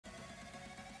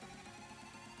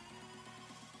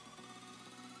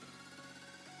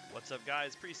What's up,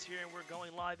 guys? Priest here, and we're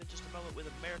going live in just a moment with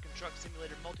American Truck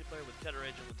Simulator multiplayer with Kutter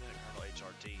and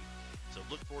LtColHRT. So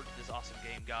look forward to this awesome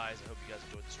game, guys. I hope you guys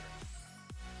enjoyed the stream.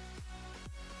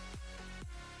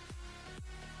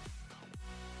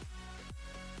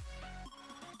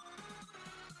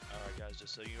 Alright, guys,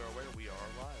 just so you are aware, we are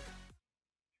live.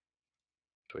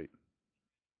 Sweet.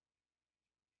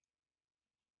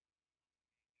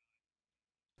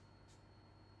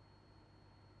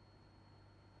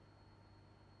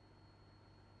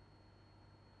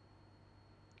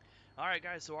 Alright,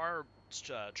 guys, so our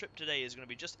trip today is going to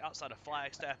be just outside of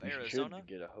Flagstaff, Arizona. You should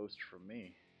get a host from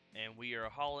me. And we are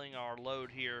hauling our load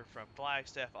here from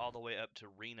Flagstaff all the way up to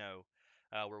Reno,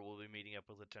 where we'll be meeting up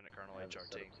with Lieutenant Colonel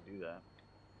HRT. To do that.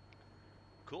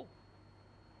 Cool.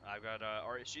 I've got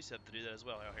RSG set up to do that as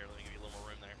well. Out here, let me give you a little more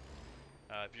room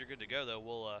there. If you're good to go, though,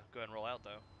 we'll go ahead and roll out,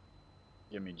 though.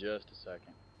 Give me just a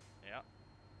second. Yeah.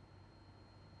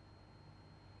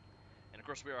 And of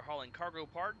course, we are hauling cargo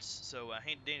parts, so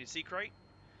handy dandy sea crate.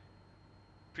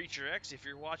 Preacher X, if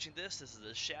you're watching this, this is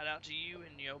a shout out to you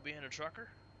and being a trucker.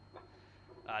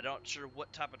 I'm not sure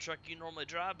what type of truck you normally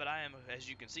drive, but I am, as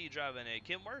you can see, driving a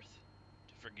Kenworth.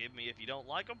 Forgive me if you don't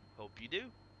like them. Hope you do.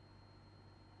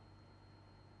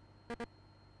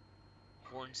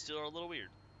 Horns still are a little weird.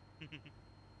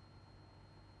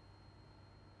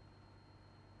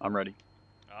 I'm ready.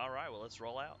 All right, well, let's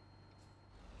roll out.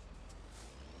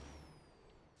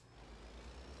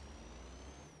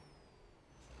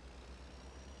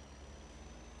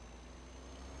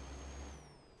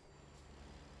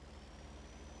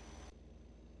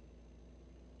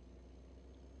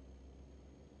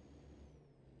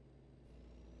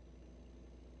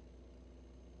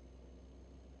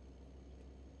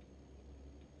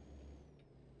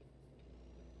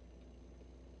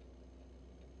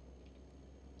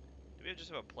 Do we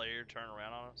just have a player turn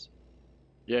around on us?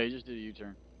 Yeah, he just did a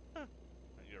U-turn. Huh.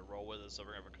 You're gonna roll with us, so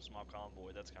we're gonna have a small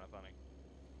convoy. That's kind of funny.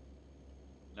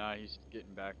 Nah, he's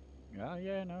getting back. Oh,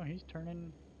 yeah, no, he's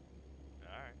turning.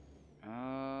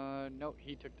 Alright. No,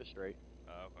 he took the straight.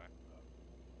 Oh, okay.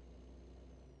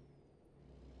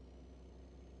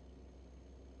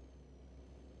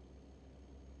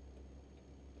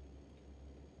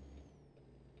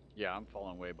 Yeah, I'm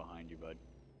falling way behind you, bud.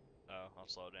 Oh, I'll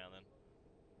slow down then.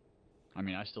 I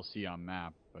mean, I still see you on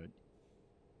map, but...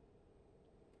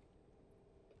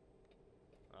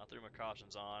 I threw my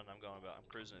cautions on. I'm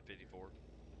cruising at 54.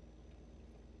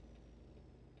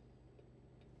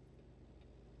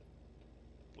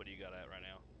 What do you got at right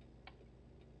now?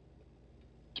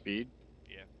 Speed?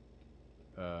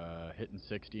 Yeah. Hitting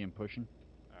 60 and pushing.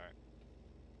 Alright.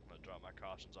 I'm gonna drop my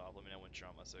cautions off. Let me know when you're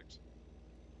on my 6.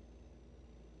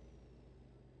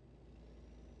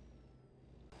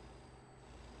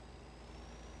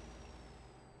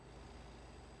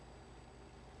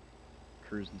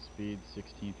 Cruising speed,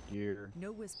 16th gear.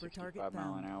 No whisper target 65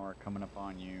 mile found. an hour coming up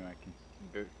on you. I can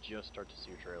just start to see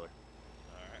your trailer.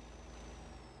 Alright.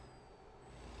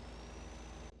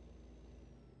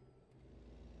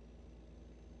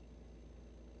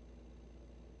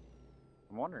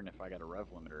 I'm wondering if I got a rev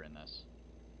limiter in this.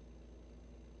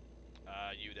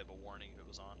 You'd have a warning if it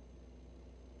was on.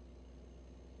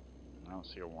 I don't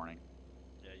see a warning.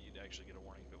 Yeah, you'd actually get a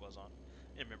warning if it was on.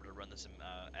 And remember to run this in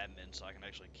admin so I can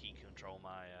actually key control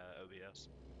my OBS.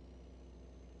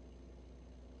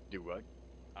 Do what?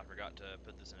 I forgot to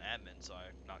put this in admin, so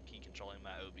I'm not key controlling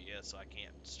my OBS, so I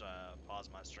can't pause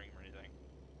my stream or anything.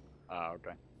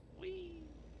 Okay. Whee!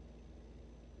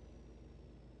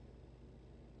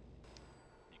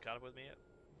 You caught up with me yet?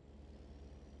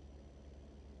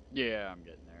 Yeah, I'm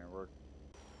getting there.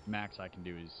 Max I can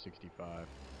do is 65.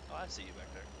 Oh, I see you back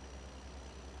there.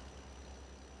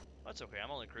 That's okay, I'm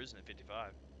only cruising at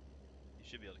 55. You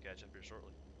should be able to catch up here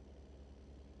shortly.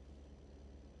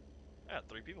 I got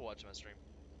 3 people watching my stream.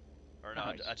 Or no,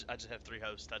 Nice. I just have 3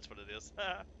 hosts, that's what it is.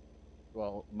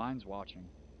 Well, mine's watching.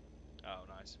 Oh,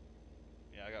 nice.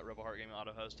 Yeah, I got Rebel Heart Gaming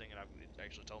auto-hosting, and it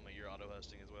actually told me you're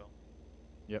auto-hosting as well.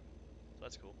 Yep. So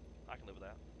that's cool. I can live with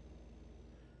that.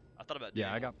 I thought about Yeah,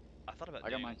 doing... I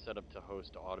got mine set up to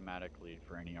host automatically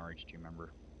for any RHG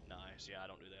member. Nice. Yeah, I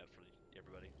don't do that for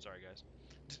everybody. Sorry, guys.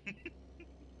 I think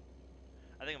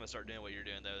I'm gonna start doing what you're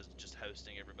doing though, is just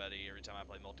hosting everybody every time I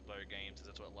play multiplayer games, because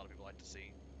that's what a lot of people like to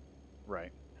see.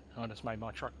 Right. I just made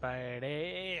my truck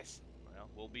badass. Well,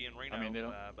 we'll be in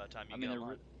Reno by the time you get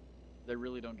online. They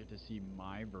really don't get to see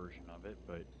my version of it,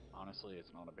 but honestly,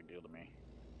 it's not a big deal to me.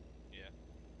 Yeah.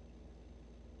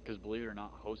 Because believe it or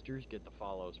not, hosters get the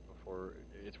follows before.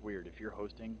 It's weird. If you're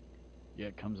hosting, yeah,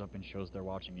 it comes up and shows they're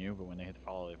watching you, but when they hit the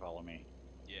follow, they follow me.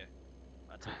 Yeah.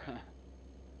 That's okay.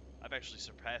 I've actually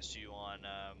surpassed you on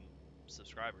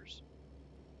subscribers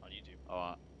on YouTube.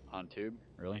 Oh, on tube?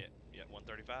 Really? Yeah,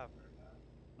 135.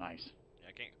 Nice. Yeah,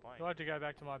 I can't complain. Do I have to go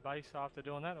back to my base after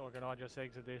doing that, or can I just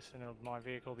exit this and my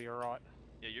vehicle be alright?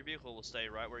 Yeah, your vehicle will stay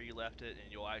right where you left it,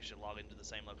 and you'll actually log into the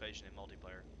same location in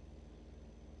multiplayer.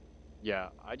 Yeah,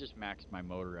 I just maxed my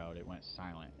motor out. It went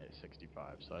silent at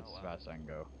 65, so that's Oh, wow. as fast as I can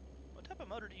go. What type of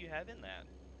motor do you have in that?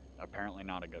 Apparently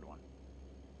not a good one.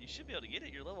 You should be able to get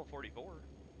it. You're level 44. Or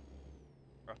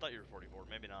I thought you were 44.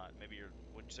 Maybe not. Maybe you're,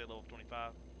 wouldn't you say level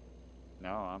 25? No,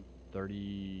 I'm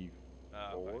 34.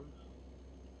 Okay.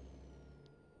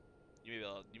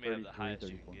 You may have the 33, highest you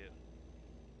can 34. get.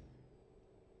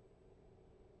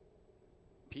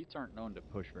 Pete's aren't known to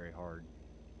push very hard.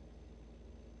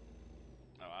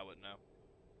 Oh, I wouldn't know.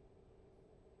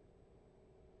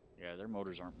 Yeah, their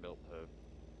motors aren't built to.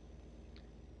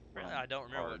 Apparently, I don't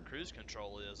remember what cruise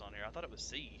control is on here. I thought it was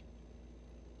C.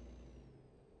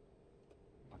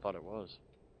 I thought it was.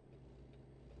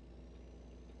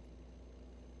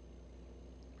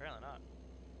 Apparently not.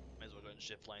 May as well go ahead and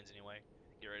shift lanes anyway.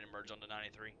 Get ready to merge onto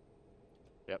 93.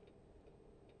 Yep.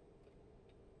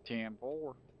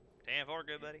 TM4. 10-4,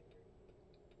 good buddy.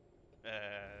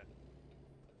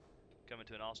 Coming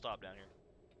to an all-stop down here.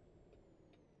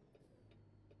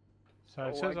 So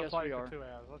it Oh, says I I guess played we for are. 2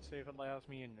 hours. Let's see if it allows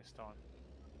me in this time.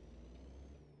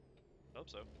 Hope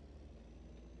so.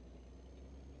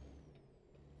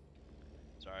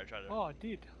 Sorry, I tried to. Oh, I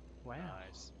did. Wow.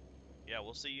 Nice. Yeah,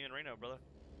 we'll see you in Reno, brother.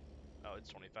 Oh, it's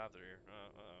 25 through here.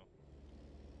 Uh-oh.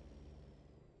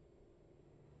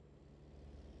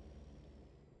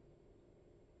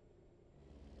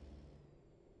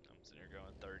 I'm sitting here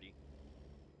going 30.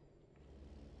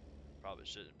 Probably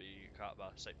shouldn't be caught by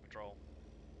state patrol.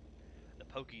 The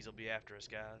pokies will be after us,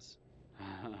 guys.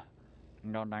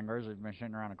 No dang grizzly's been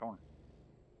sitting around the corner.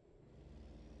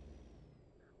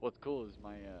 What's cool is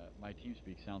my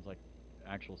Teamspeak sounds like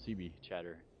actual CB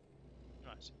chatter.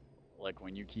 Nice. Like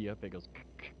when you key up, it goes.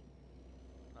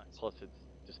 Nice. Plus, it's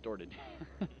distorted.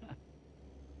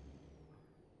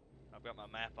 I've got my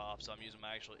map off, so I'm using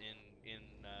my actual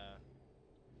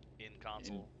in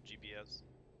console GPS.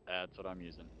 That's what I'm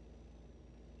using.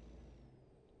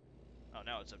 Oh,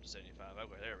 now it's up to 75.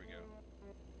 Okay, there we go.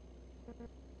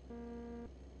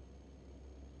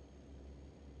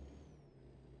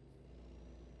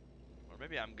 Or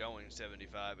maybe I'm going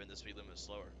 75 and the speed limit's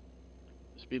slower.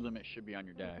 The speed limit should be on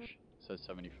your dash. It says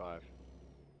 75.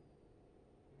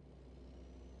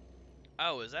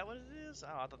 Oh, is that what it is? Oh,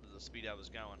 I thought that was the speed I was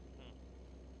going.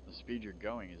 The speed you're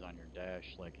going is on your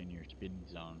dash, like in your speed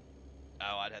zone.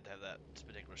 Oh, I'd have to have that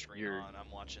particular screen on.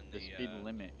 I'm watching the speed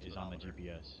limit is on the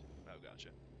speedometer. GPS. Oh, gotcha.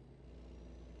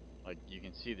 Like you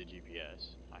can see the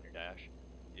GPS on your dash.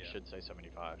 Yeah. It should say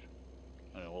 75.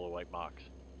 And a little white box.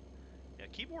 Yeah,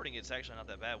 keyboarding it's actually not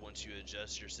that bad once you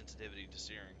adjust your sensitivity to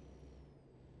steering.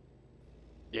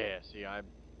 Yeah, see,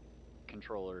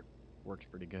 controller works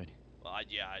pretty good. Well, I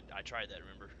tried that.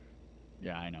 Remember?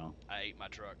 Yeah, I know. I ate my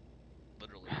truck,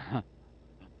 literally.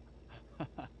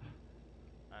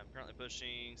 I'm currently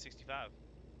pushing 65,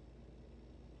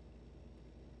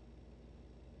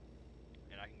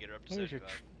 and I can get her up to Where's your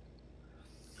 75.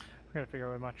 I gotta figure out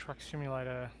where my truck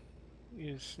simulator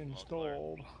is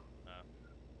installed.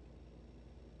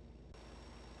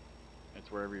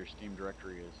 It's wherever your Steam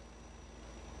directory is.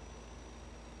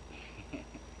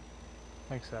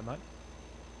 Thanks for that, mate.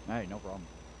 Hey, no problem.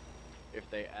 If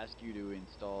they ask you to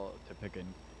pick a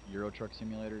Euro Truck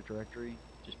Simulator directory,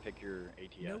 just pick your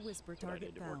ATS. No whisper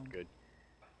target It worked found. good.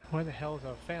 Where the hell is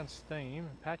I found Steam?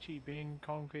 Apache, Bing,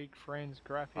 Config, Friends,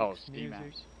 Graphics, Oh, Steam Music.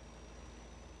 apps.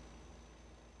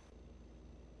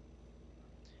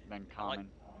 Then common.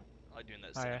 I like doing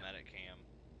that Oh, yeah. cinematic cam,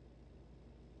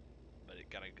 but it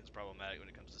kind of gets problematic when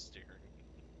it comes to steering.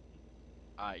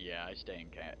 Yeah, I stay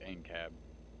in cab.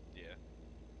 Yeah,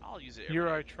 I'll use it every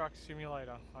Euro now- Truck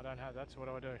Simulator. I don't have that, so what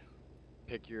do I do?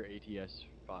 Pick your ATS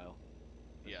file.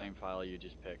 The Yeah. same file you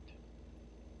just picked.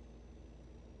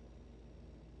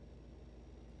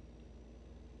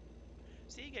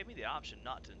 See, you gave me the option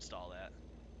not to install that.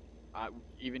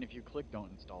 Even if you click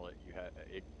don't install it,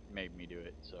 it made me do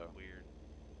it. So Weird.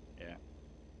 yeah.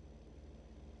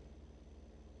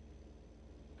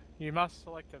 You must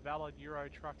select a valid Euro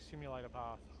Truck Simulator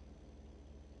path.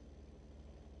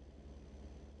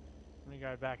 Let me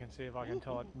go back and see if I can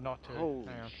tell it not to. Holy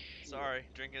Hang on. shit. Sorry,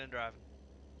 drinking and driving.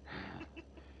 Did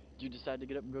you decide to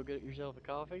get up and go get yourself a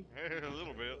coffee? A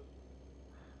little bit.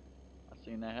 I've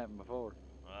seen that happen before.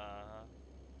 Uh-huh.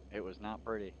 It was not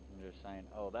pretty. I'm just saying.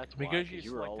 Oh, that's why. Because you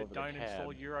you were all selected over don't the cab.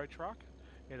 install Euro Truck,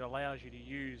 it allows you to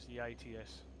use the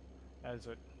ATS as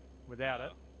it. Without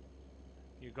it,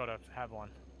 you've got to have one.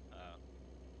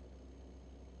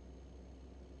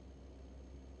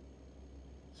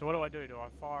 So what do I do? Do I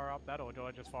fire up that, or do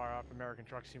I just fire up American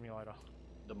Truck Simulator?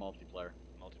 The multiplayer.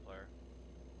 Multiplayer.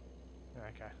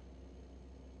 Okay.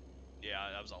 Yeah,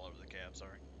 I was all over the cab.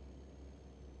 Sorry.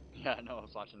 Yeah, I know. I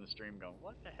was watching the stream going,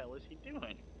 what the hell is he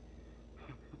doing?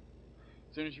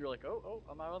 As soon as you were like, oh,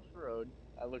 I'm out on the road,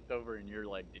 I looked over and you're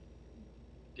like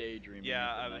daydreaming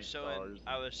Yeah, at the night stars.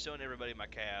 I was showing everybody my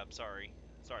cab. Sorry,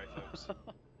 folks.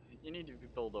 You need to be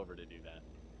pulled over to do that.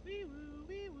 Wee woo,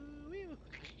 wee woo, wee woo.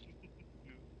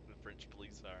 The French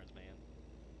police sirens,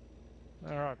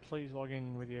 man. Alright, please log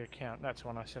in with your account. That's the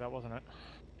one I set up, wasn't it?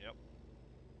 Yep.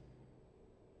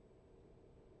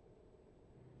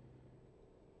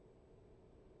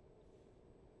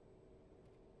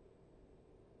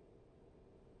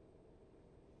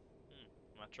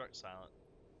 My truck's silent.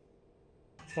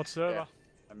 What server? Yeah.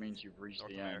 That means you've reached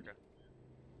North the America. end.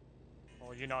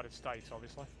 Well, United States,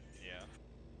 obviously. Yeah.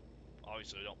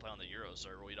 Obviously, we don't play on the Euro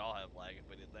server. We'd all have lag if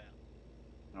we did that.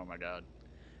 Oh my god.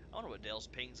 I wonder what Dale's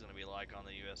ping's gonna be like on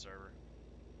the US server.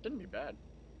 Didn't be bad.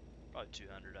 Probably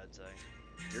 200, I'd say.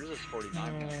 Yours is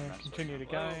 49. Continue the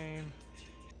Whoa. game.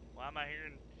 Why am I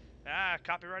hearing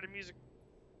copyrighted music?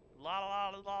 La la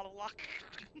la la la la.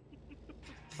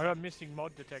 I got missing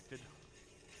mod detected.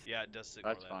 Yeah, it does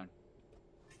signal That's that. fine.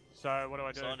 So what do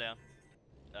I do? Slow down.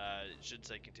 It should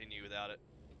say continue without it.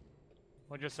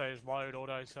 I'll just say is load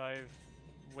autosave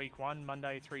week 1,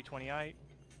 Monday 328,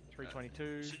 322.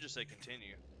 It should just say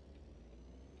continue.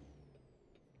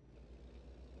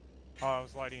 Oh, I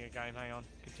was loading a game, hang on.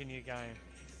 Continue game.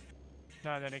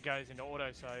 No, then it goes into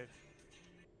autosave.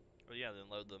 Well, yeah, then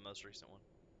load the most recent one.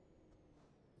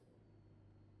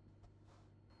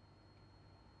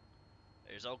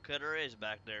 There's old Kutter is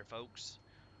back there, folks.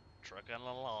 Trucking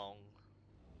along.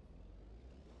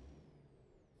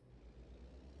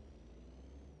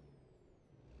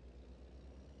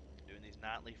 Doing these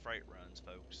nightly freight runs,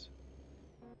 folks.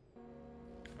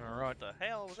 Alright. What the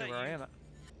hell was See that where I you? am at.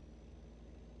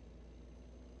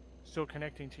 Still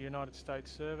connecting to United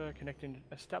States server, connecting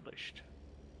established.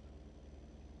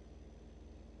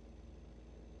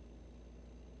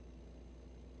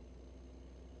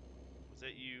 Was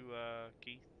that you,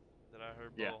 Keith, that I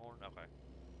heard blow Yeah. a horn? Okay.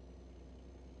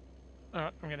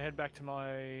 Alright, I'm gonna head back to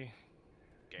my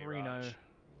Garage. Reno.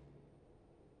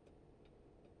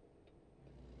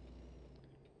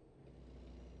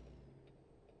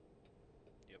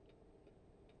 Yep.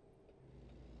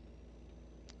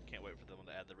 Can't wait for them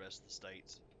to add the rest of the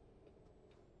states.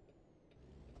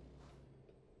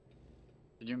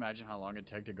 Did you imagine how long it'd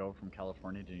take to go from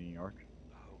California to New York?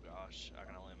 Oh gosh, I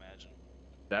can only imagine.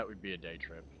 That would be a day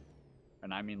trip.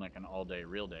 And I mean like an all-day,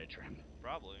 real day trip.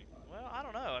 Probably. Well, I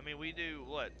don't know. I mean, we do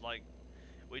what? Like,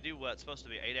 we do what's supposed to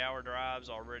be 8-hour drives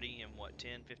already in what,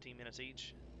 10, 15 minutes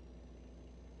each?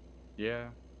 Yeah.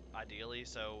 Ideally,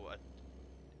 so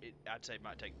I'd say it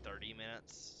might take 30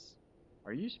 minutes,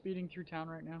 Are you speeding through town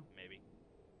right now? maybe.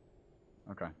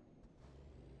 Okay.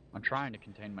 I'm trying to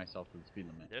contain myself to the speed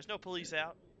limit. There's no police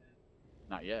out.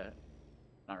 Not yet.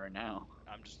 Not right now.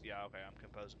 I'm just, yeah, okay, I'm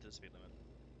composing to the speed limit.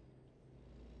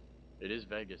 It is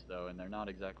Vegas though, and they're not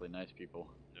exactly nice people.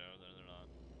 No, they're not.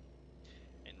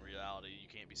 In reality, you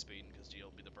can't be speeding because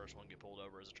you'll be the first one to get pulled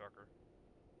over as a trucker.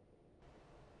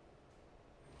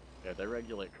 Yeah, they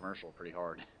regulate commercial pretty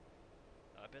hard.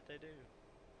 I bet they do.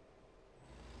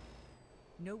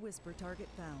 No whisper target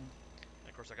found. And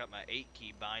of course, I got my 8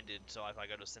 key binded, so if I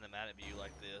go to cinematic view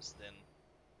like this, then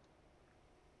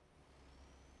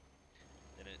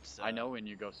it's. I know when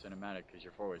you go cinematic because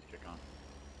your four-ways kick on.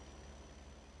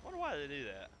 I wonder why they do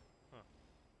that.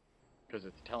 Because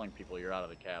it's telling people you're out of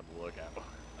the cab to look at them.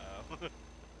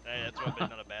 Hey, that's probably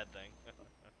not a bad thing.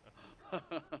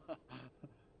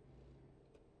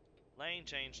 Lane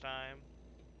change time.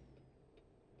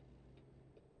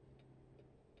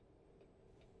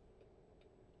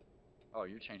 Oh,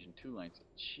 you're changing 2 lanes.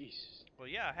 Jeez. Well,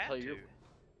 yeah, I had to.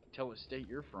 Tell what state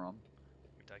you're from.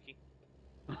 Kentucky.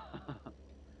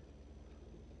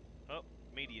 Oh,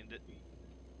 medianed it.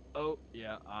 Oh,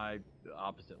 yeah,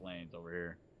 opposite lanes over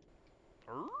here.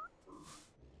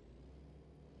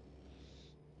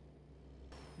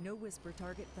 No whisper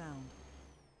target found.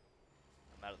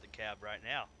 I'm out of the cab right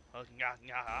now. I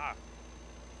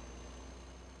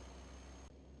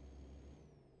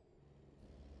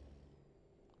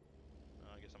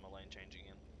guess I'm a lane changing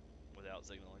in without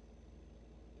signaling.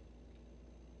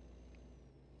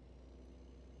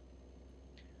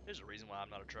 There's a reason why I'm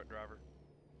not a truck driver.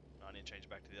 I need to change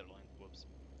back to the other lane. Whoops.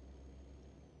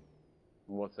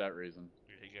 What's that reason?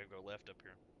 You gotta go left up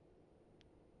here.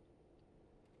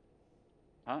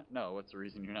 Huh? No, what's the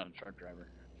reason you're not a truck driver?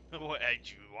 What, did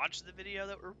you watch the video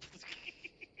that we're...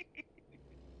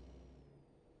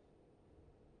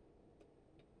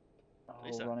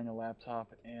 Oh, running a laptop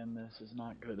and this is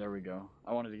not good. There we go.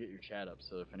 I wanted to get your chat up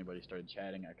so if anybody started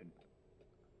chatting, I could.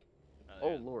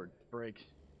 Oh, Lord, brakes.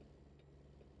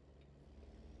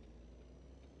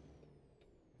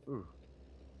 Ooh.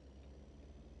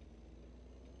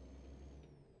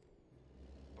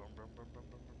 Boom, boom, boom, boom, boom,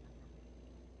 boom, boom.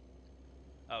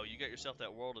 Oh, you got yourself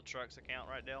that World of Trucks account,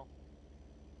 right, Dale?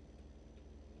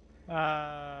 No.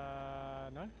 I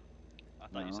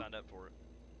thought you No. signed up for it.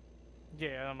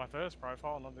 Yeah, on my first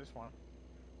profile, not this one.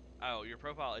 Oh, your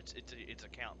profile, it's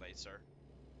account based, sir.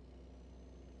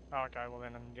 Oh, okay, well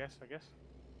then, yes, I guess.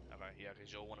 Okay, yeah,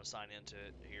 because you'll want to sign into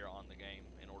it here on the game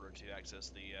in order to access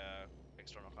the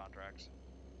external contracts.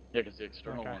 Yeah, because the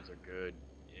external Okay. ones are good.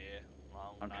 Yeah,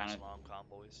 I'm nice kinda- long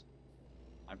convoys.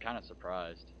 I'm kind of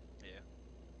surprised. Yeah.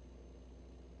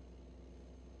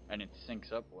 And it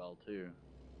syncs up well, too.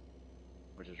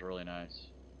 Which is really nice.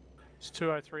 It's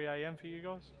 2:03 a.m. for you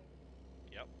guys?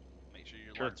 Yep. Make sure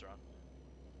your Sure. lights are on.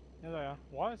 Yeah, they are.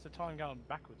 Why is the time going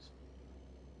backwards?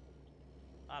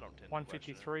 I don't tend to question it.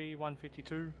 153,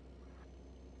 152.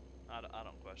 I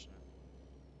don't question it.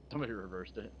 Somebody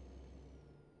reversed it.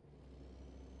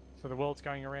 So the world's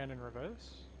going around in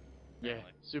reverse? Yeah,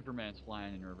 Apparently. Superman's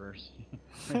flying in reverse.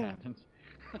 It happens.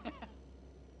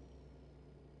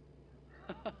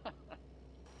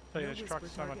 Tell you, No this truck's whisper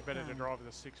so much target better to found. drive with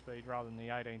a 6-speed rather than the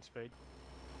 18-speed.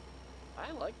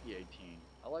 I like the 18.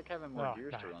 I like having more Oh,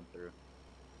 gears to no. run through.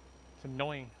 It's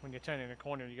annoying when you're turning a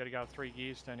corner, you got to go 3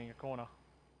 gears turning a corner.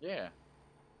 Yeah.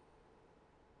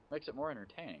 Makes it more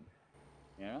entertaining.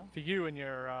 You know? For you and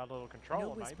your little No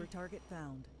controller, whisper maybe. target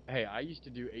found. Hey, I used to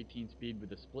do 18 speed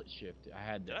with a split shift. I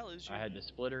had Did I lose you? I had the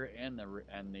splitter and the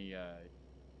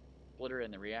splitter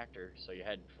and the reactor, so you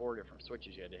had 4 different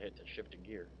switches you had to hit to shift a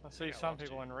gear. I see I some lost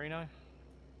people you. in Reno.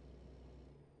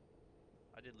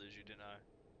 I did lose you, didn't I?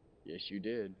 Yes, you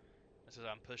did. It says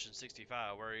I'm pushing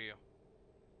 65. Where are you?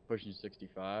 Pushing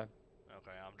 65.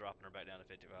 Okay, I'm dropping her back down to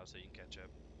 55 so you can catch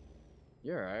up.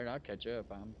 You're alright. I'll catch up.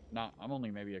 I'm only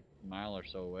maybe a mile or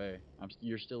so away.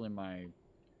 You're still in my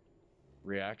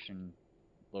reaction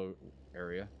low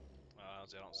area.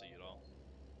 See, I don't see you at all.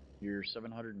 You're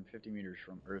 750 meters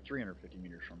from, or 350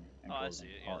 meters from me. And Oh, I closing.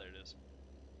 see it. Yeah, there it is.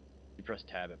 You press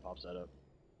tab, it pops that up.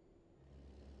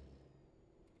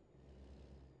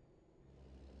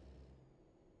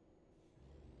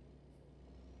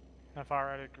 How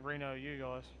far out of Reno are you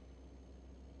guys?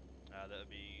 That would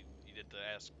be, you did the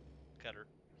ask Cutter.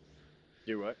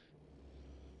 Do what?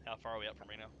 How far are we up from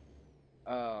Reno?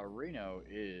 Reno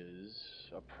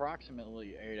is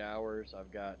approximately 8 hours.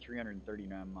 I've got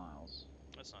 339 miles.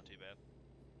 That's not too bad.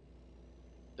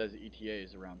 Says the ETA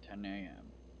is around 10 a.m.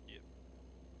 Yep.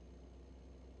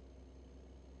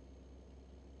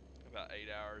 About 8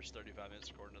 hours, 35 minutes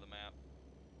according to the map.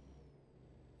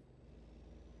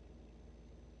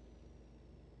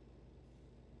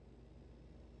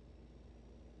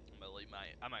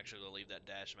 I'm actually gonna leave that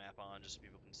dash map on just so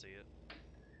people can see it.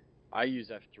 I use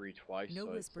F3 twice, No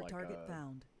so it's whisper like target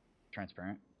found.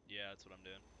 transparent. Yeah, that's what I'm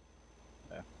doing.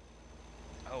 Yeah.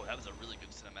 Oh, that was a really good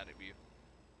cinematic view.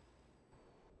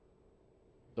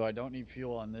 So I don't need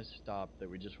fuel on this stop that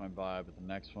we just went by, but the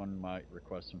next one might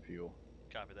request some fuel.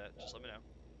 Copy that. Just let me know.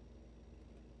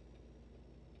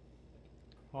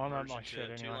 Well, I'm at Merge my into shed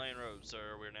a anyway. 2-lane road,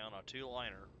 sir. We're now on a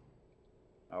 2-liner.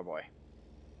 Oh boy.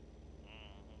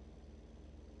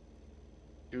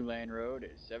 2-lane road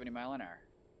is 70 mile an hour.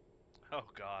 Oh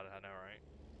God, I know,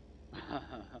 right?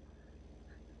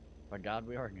 By God,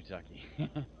 we are in Kentucky.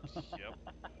 Yep.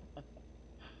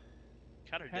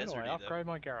 Kind of How do I deserty though. upgrade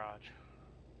my garage?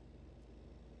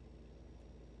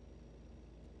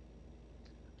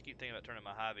 I keep thinking about turning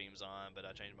my high beams on, but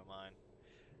I changed my mind.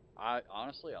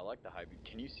 Honestly, I like the high beam.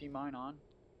 Can you see mine on?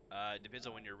 It depends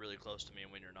on when you're really close to me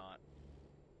and when you're not.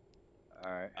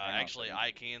 All right. Actually,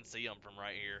 I can see them from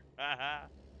right here. Haha.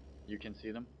 You can see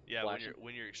them. Yeah, flashing?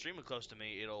 when you're extremely close to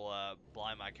me, it'll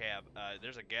blind my cab.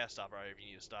 There's a gas stop right here if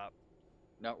you need to stop.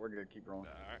 No, we're good. Keep rolling.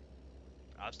 All right.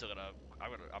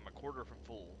 I'm a quarter from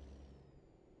full.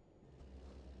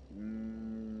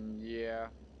 Yeah,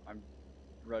 I'm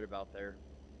right about there.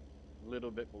 A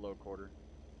little bit below quarter.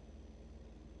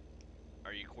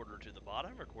 Are you quarter to the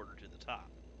bottom or quarter to the top?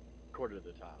 Quarter to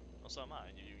the top. Well, so am I.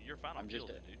 You're fine on fuel,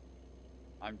 then, dude.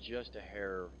 I'm just a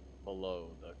hair below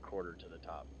the quarter to the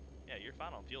top. Yeah, you're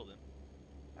fine on fuel, then.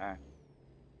 Alright.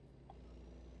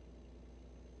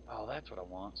 Oh, that's what I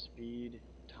want. Speed,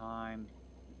 time.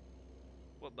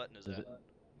 What button is Is that? it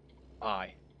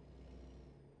I?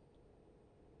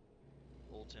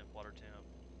 Oil temp, water temp.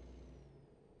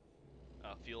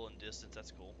 Fuel and distance,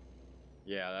 that's cool.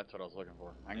 Yeah, that's what I was looking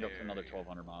for. I can go for another There you go.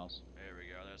 1,200 miles. There we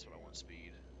go. That's what I want,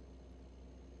 speed.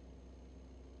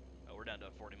 we're down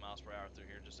to 40 miles per hour through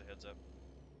here. Just a heads up.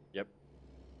 Yep.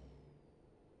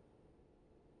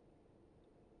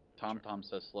 Tom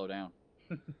says slow down.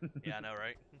 Yeah, I know,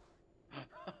 right?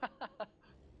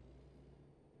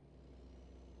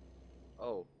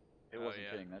 Oh, it Oh, wasn't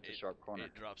yeah. kidding. That's a sharp corner.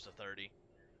 It drops to 30.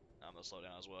 I'm gonna slow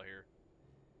down as well here.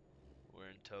 We're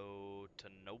in Tanopa.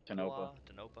 Tanopa.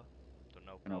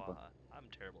 I'm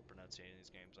terrible at pronouncing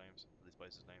these names, these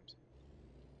places' names.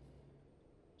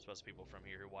 Suppose people from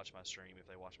here who watch my stream, if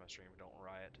they watch my stream, don't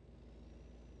riot.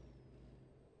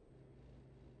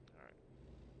 All right.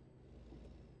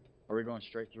 Are we going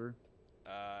straight through?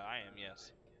 I am,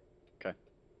 yes. Okay.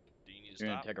 Do you need to You're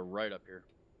gonna stop? take a right up here.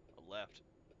 A left.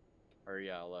 Or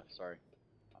yeah, a left. Sorry.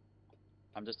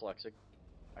 I'm dyslexic.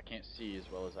 I can't see as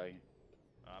well as I.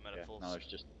 I'm at Yeah. a full. No, there's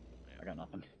just. Yeah. I got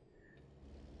nothing.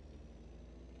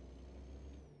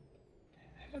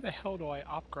 How the hell do I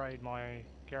upgrade my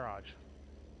garage?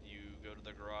 You go to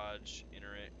the garage,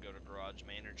 enter it, go to Garage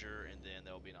Manager, and then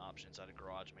there will be an option inside of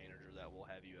Garage Manager that will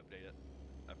have you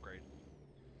upgrade.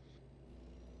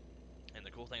 And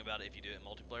the cool thing about it, if you do it in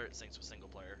multiplayer, it syncs with single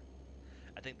player.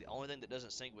 I think the only thing that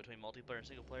doesn't sync between multiplayer and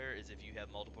single player is if you have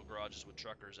multiple garages with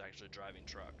truckers actually driving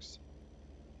trucks.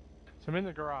 So I'm in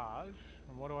the garage,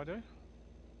 and what do I do?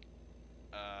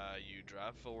 You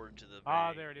drive forward to the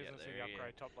Ah, very. there it is. Yeah, I see there the you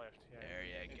upgrade, top left. Yeah, There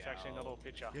you it's go. actually in the little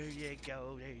picture. There you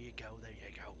go. There you go. There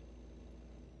you go.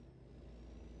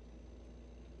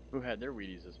 Who had their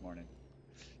Wheaties this morning?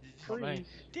 Not me.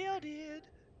 Dale did.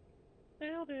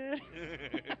 Dale did.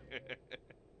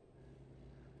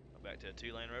 Back to a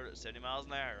 2-lane road at 70 miles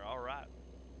an hour. All right.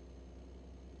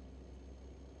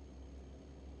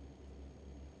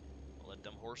 Let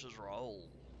them horses roll.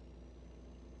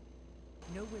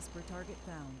 No whisper target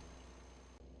found.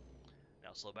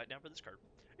 Now slow back down for this curve.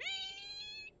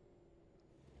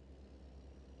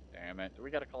 Damn it. Do we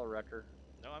gotta call a wrecker?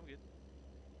 No, I'm good.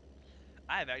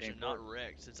 I have actually Game not for it.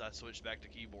 wrecked since I switched back to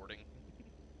keyboarding.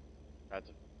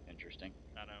 That's interesting.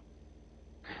 I know.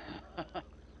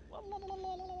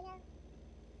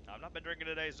 I've not been drinking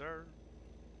today, sir.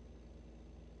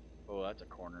 Oh, that's a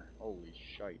corner. Holy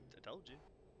shite. I told you.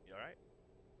 You alright?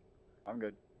 I'm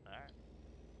good. Alright.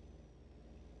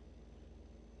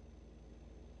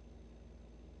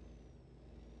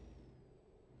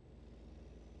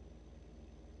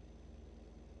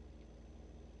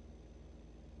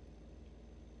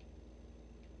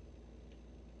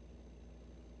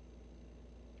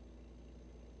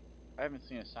 I haven't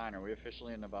seen a sign. Are we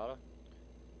officially in Nevada?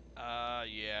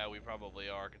 Yeah, we probably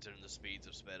are, considering the speeds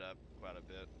have sped up quite a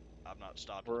bit. I've not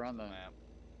stopped to We're look on at the the map.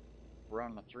 We're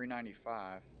on the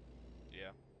 395. Yeah.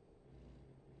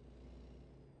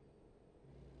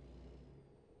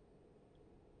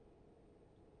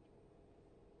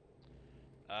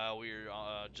 We're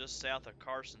just south of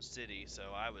Carson City, so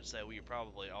I would say we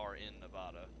probably are in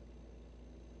Nevada.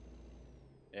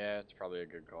 Yeah, it's probably a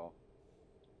good call.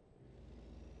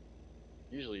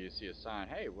 Usually you see a sign,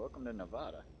 hey, welcome to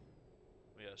Nevada.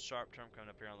 We have a sharp turn coming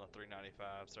up here on the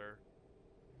 395, sir.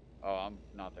 Oh, I'm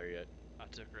not there yet. I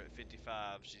took her at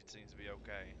 55. She seems to be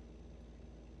okay.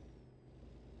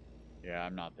 Yeah,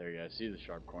 I'm not there yet. I see the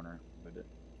sharp corner, but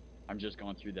I'm just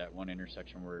going through that one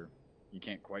intersection where you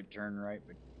can't quite turn right,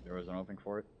 but there was an opening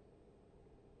for it.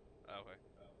 Okay.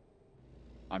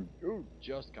 I'm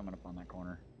just coming up on that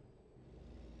corner.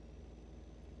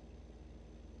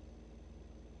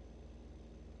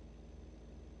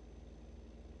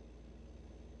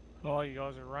 While you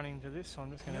guys are running to this,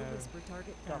 I'm just going No to whisper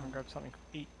target go up and found. grab something to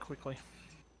eat quickly.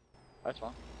 That's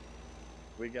fine.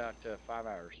 We got 5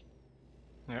 hours.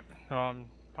 Yep, I'm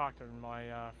parked in my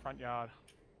front yard.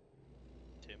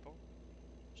 Tempo?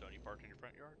 Showing you parked in your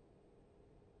front yard?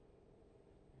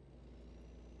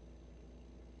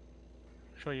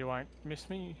 Sure you won't miss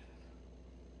me.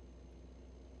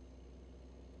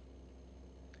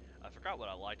 I forgot what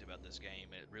I liked about this game.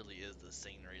 It really is the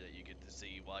scenery that you get to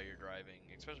see while you're driving,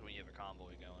 especially when you have a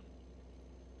convoy going.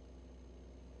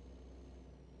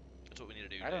 That's what we need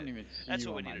to do. I don't even see That's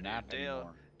you what we on my need to map do.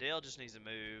 anymore. Dale just needs to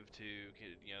move to,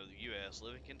 the U.S.,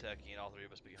 live in Kentucky, and all three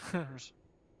of us become truckers.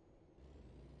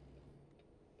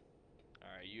 All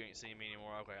right, you ain't seeing me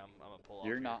anymore. Okay, I'm gonna pull off.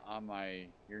 You're here. not on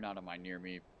my near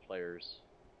me players.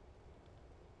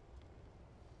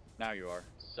 Now you are.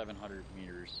 700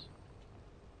 meters.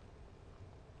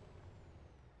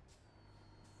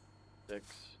 6,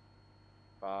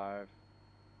 5,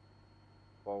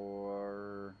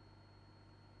 4.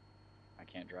 I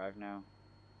can't drive now.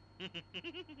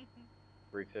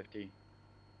 350.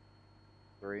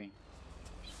 3.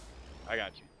 I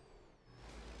got you.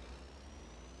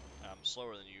 I'm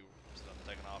slower than you, so I'm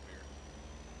taking off here.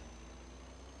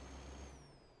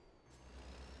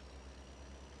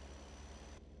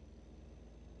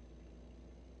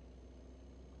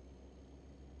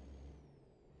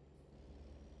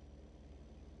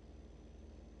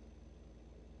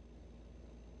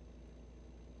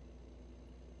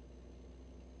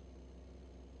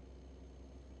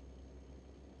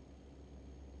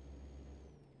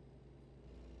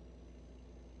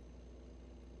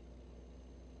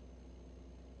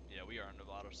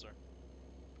 course, sir.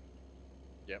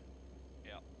 Yep.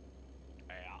 Yeah.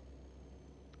 Yeah.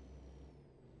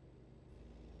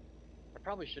 I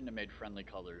probably shouldn't have made friendly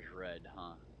colors red,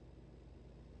 huh?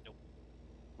 Nope.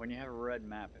 When you have a red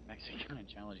map, it makes it kind of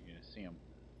challenging to see them.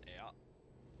 Yeah.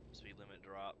 Speed limit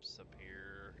drops up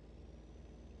here.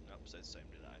 Nope, says same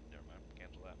denied. Never mind.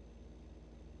 Cancel that.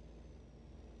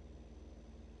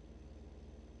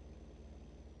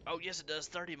 Oh, yes, it does.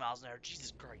 30 miles an hour.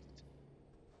 Jesus Christ.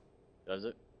 Does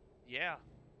it? Yeah.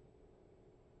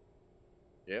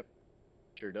 Yep.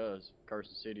 Sure does.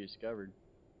 Carson City discovered.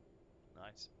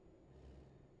 Nice.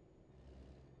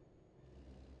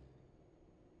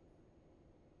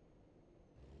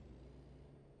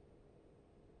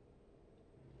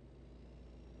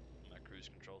 My cruise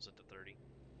control's at the 30.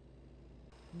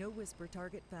 No whisper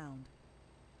target found.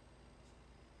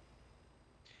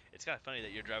 It's kind of funny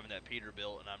that you're driving that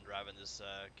Peterbilt and I'm driving this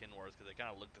Kenworth because they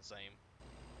kind of look the same.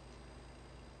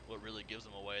 What really gives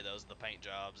them away, those are the paint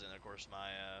jobs and, of course, my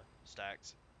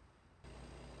stacks.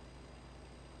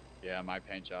 Yeah, my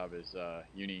paint job is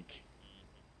unique.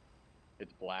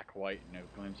 It's black, white, and a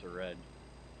glimpse of red.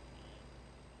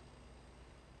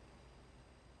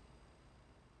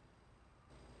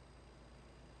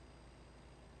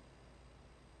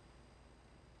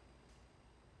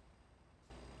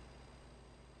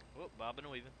 Whoop, bobbing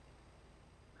and weaving.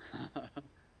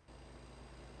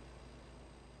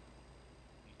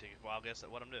 You take a wild guess at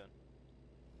what I'm doing.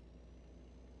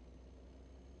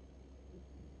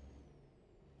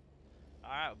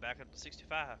 Alright, back up to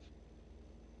 65.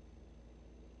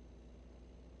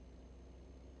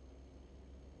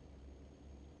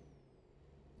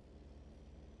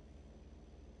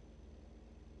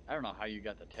 I don't know how you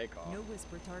got the takeoff. No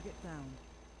whisper target found.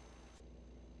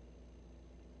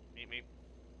 Meep meep.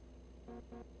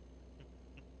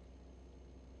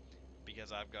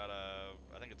 Because I've got a,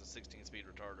 I think it's a 16-speed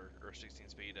retarder, or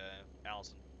 16-speed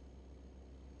Allison.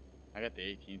 I got the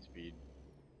 18 speed.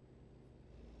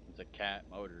 It's a cat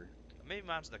motor. Maybe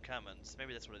mine's the Cummins.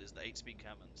 Maybe that's what it is, the 8-speed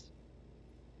Cummins.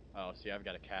 Oh, see, I've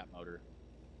got a cat motor.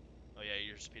 Oh yeah,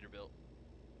 yours is Peterbilt.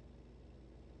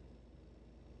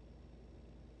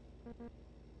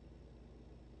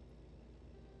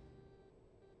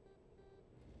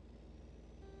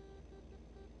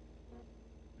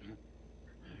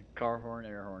 Car horn,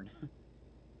 air horn.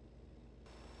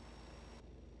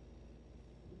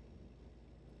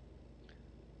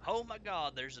 Oh my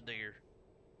god, there's a deer.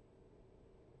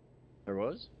 There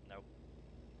was? Nope.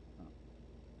 Oh.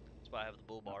 That's why I have the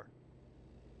bull bar.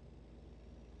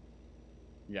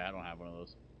 Yeah, I don't have one of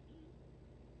those.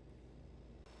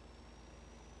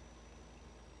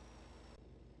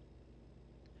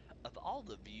 Of all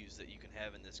the views that you can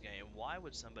have in this game, why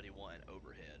would somebody want an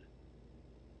overhead?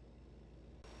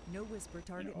 No whisper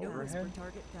target. An No whisper overhead?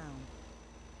 target found.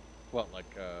 What,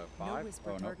 like 5? No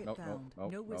whisper oh, target nope, found.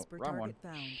 Nope, No nope, whisper wrong target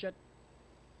one. found. Shit.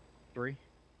 3?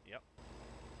 Yep.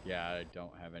 Yeah, I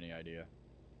don't have any idea.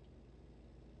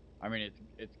 I mean,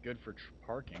 it's good for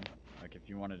parking. Like if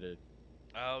you wanted to,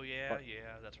 Oh yeah, Park.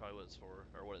 yeah, that's probably what it's for,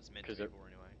 or what it's meant to 'Cause be for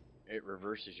anyway. it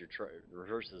reverses your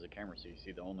reverses the camera, so you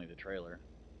see only the trailer.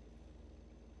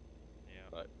 Yeah.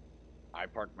 But I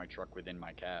parked my truck within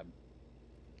my cab.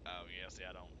 Oh yeah, see,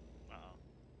 I don't.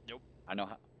 Nope. I know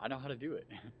how to do it.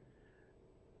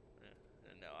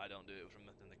 No, I don't do it from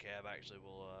within the cab. I actually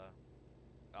will.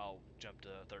 I'll jump to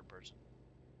third person.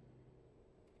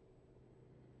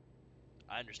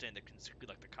 I understand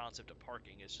like the concept of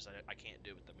parking. It's just I can't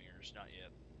do it with the mirrors, not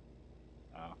yet.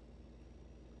 Oh.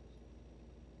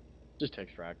 Just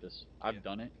takes practice. Yeah. I've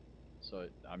done it, so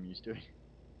I'm used to it.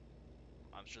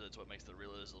 I'm sure that's what makes the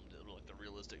realism, like the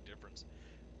realistic difference.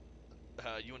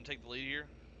 You want to take the lead here?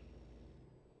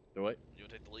 Do it? You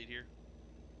want to take the lead here?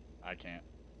 I can't.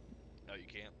 No, you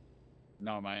can't.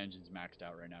 No, my engine's maxed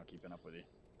out right now, keeping up with you.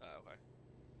 Okay.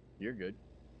 You're good.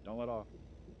 Don't let off.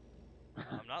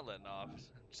 I'm not letting off.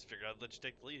 Just figured I'd let you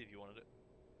take the lead if you wanted it.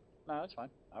 No, that's fine.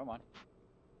 I don't mind.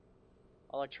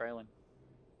 I like trailing.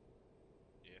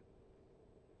 Yeah.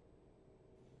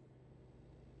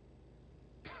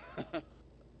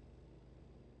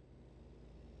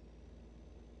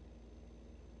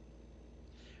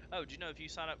 Oh, do you know if you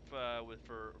sign up with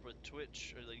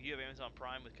Twitch, or like you have Amazon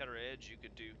Prime with Kutter Edge, you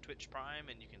could do Twitch Prime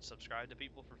and you can subscribe to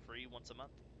people for free once a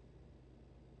month?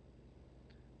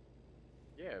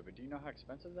 Yeah, but do you know how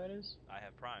expensive that is? I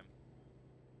have Prime.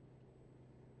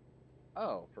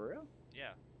 Oh, for real?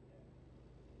 Yeah.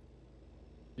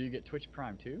 Do you get Twitch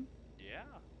Prime too? Yeah.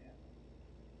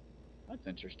 That's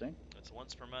interesting. It's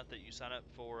once per month that you sign up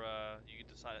for. You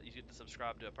get to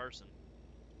subscribe to a person.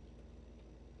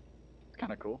 It's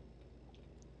kind of cool.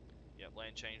 Yep.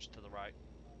 Lane change to the right.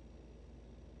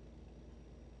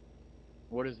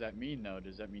 What does that mean, though?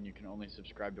 Does that mean you can only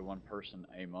subscribe to one person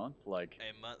a month? Like,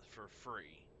 A month for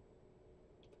free.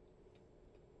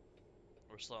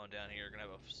 We're slowing down here. Gonna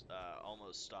have a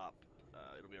almost stop.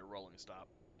 It'll be a rolling stop.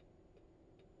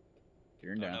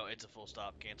 you're Oh down. no, it's a full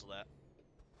stop. Cancel that.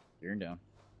 You're down.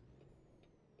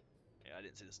 Yeah, I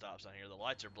didn't see the stop sign here. The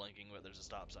lights are blinking, but there's a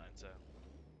stop sign, so.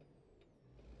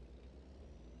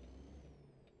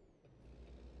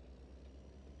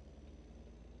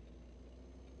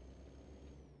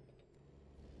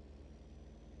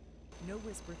 No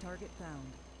whisper target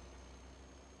found.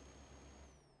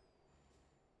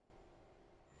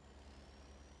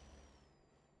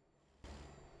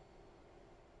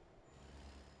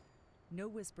 No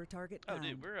whisper target Oh, found.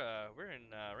 dude, we're in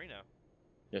Reno.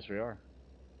 Yes, we are.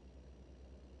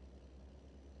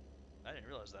 I didn't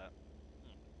realize that.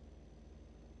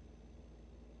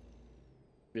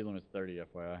 Speed limit's 30,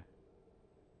 FYI.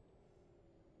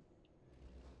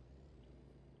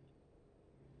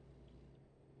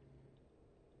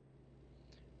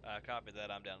 Copy that.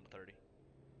 I'm down to 30.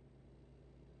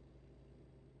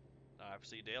 I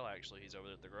see Dale actually. He's over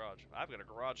there at the garage. I've got a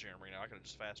garage here in Reno. I could have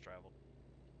just fast traveled.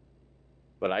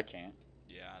 But I can't.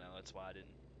 Yeah, I know. That's why I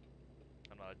didn't.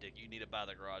 I'm not a dick. You need to buy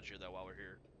the garage here though while we're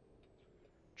here.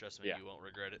 Trust me, Yeah. you won't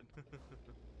regret it.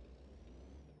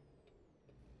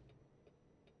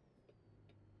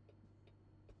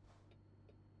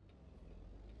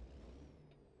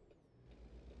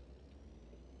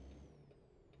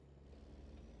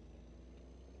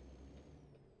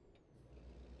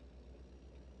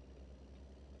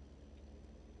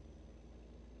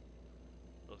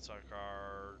 Looks like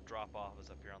our drop off is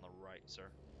up here on the right, sir.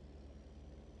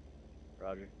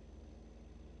 Roger.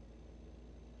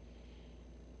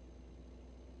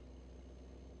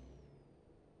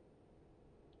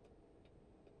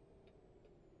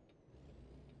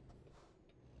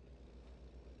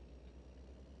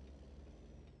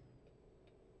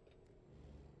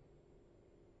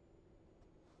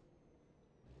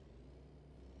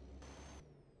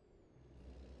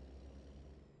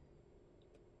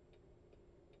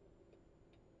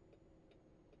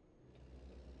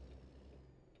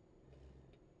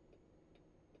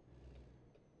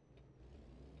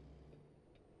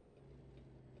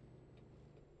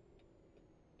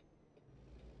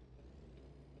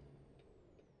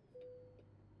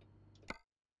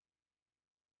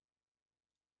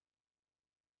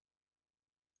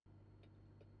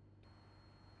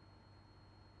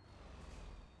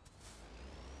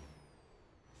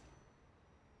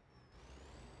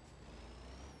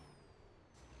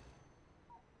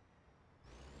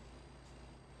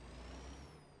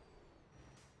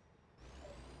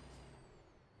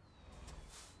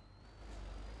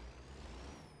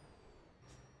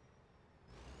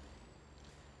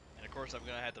 And of course, I'm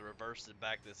gonna have to reverse it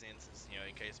back this in since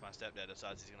in case my stepdad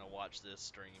decides he's gonna watch this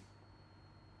stream.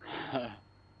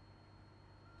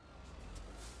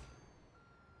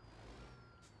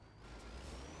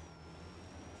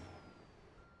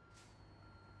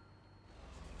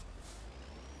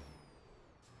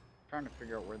 Trying to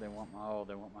figure out where they want my. Oh,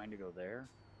 they want mine to go there?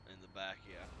 In the back,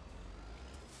 yeah.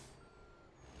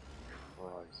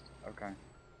 Christ. Okay.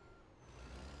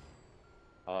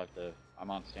 I'll have to. I'm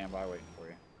on standby waiting for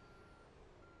you.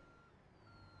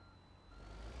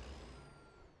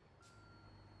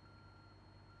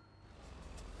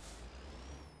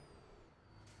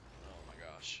 Oh my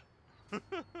gosh.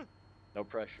 No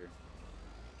pressure.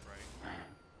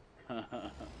 Right.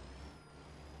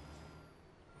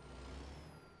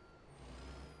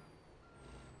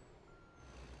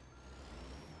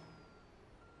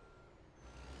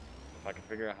 If I could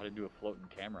figure out how to do a floating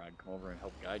camera, I'd come over and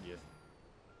help guide you.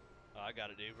 I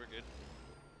got it, dude. We're good.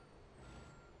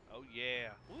 Oh yeah.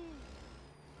 Woo.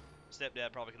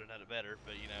 Stepdad probably could have done it better,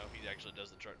 but he actually does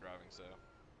the truck driving, so.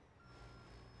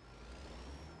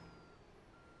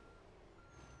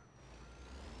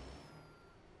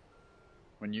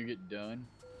 When you get done,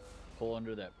 pull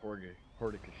under that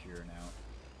porticoshear now.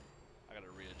 I gotta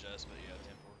readjust, but yeah,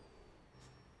 10-4.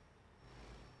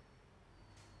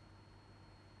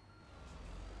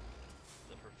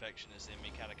 The perfectionist in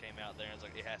me kind of came out there and it's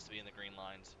like, it has to be in the green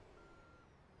lines.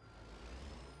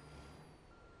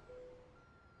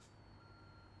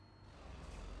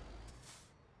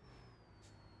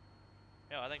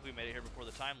 Yeah, I think we made it here before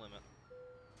the time limit.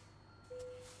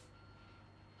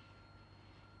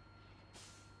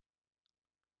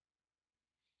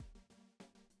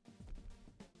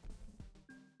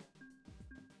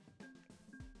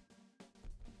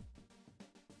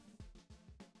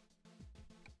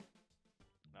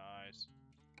 Nice.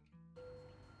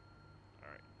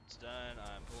 Alright, it's done.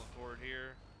 I'm pulling forward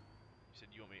here. You said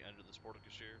you want me under the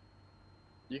sporticus here?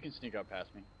 You can sneak up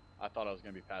past me. I thought I was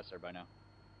gonna be past there by now.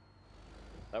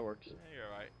 That works. Yeah, you're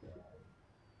alright.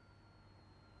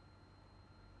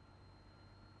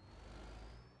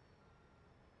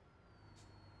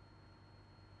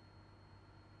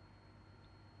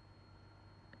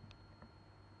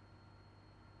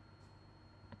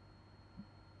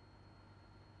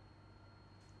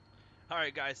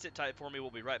 Alright, guys, sit tight for me.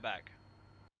 We'll be right back.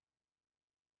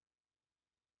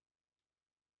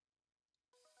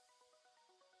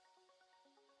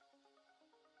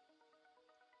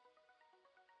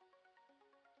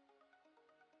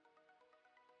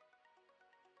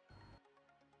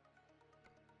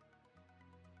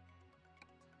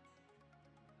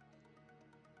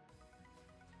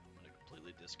 I'm going to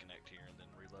completely disconnect here and then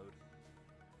reload.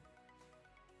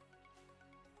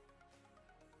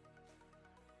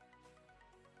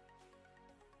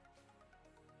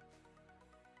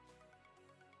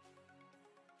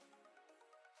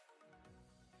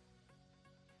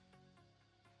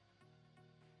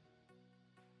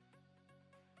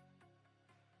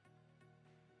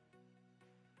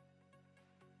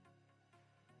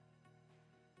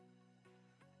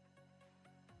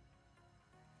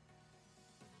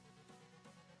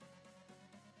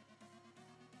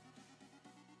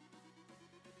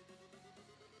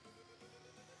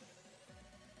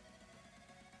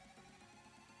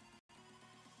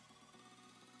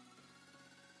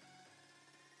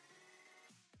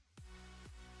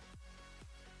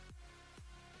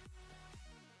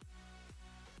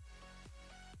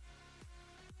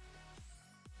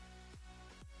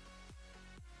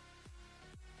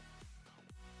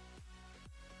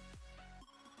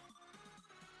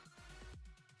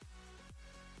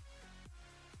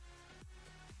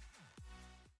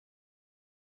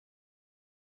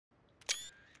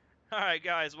 Alright,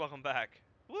 guys, welcome back.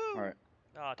 Woo! Alright.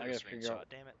 Oh, I took a screenshot,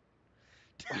 damn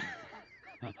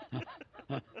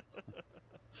it.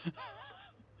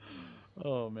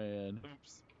 Oh man.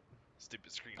 Oops.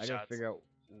 Stupid screenshots. I gotta figure out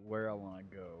where I want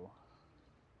to go.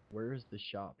 Where's the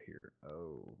shop here?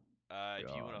 Oh.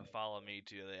 If you want God. to follow me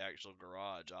to the actual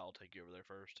garage, I'll take you over there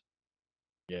first.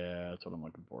 Yeah, that's what I'm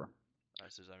looking for.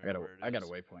 As soon as I remember where it I got a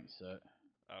is. waypoint set.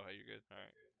 Oh, hey, you're good.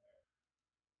 Alright.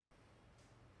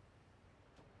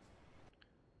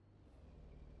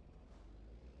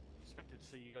 Expected to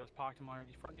see you guys parked in my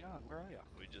front yard. Where are you?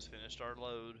 We just finished our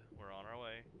load. We're on our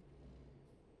way.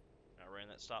 I ran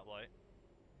that stoplight.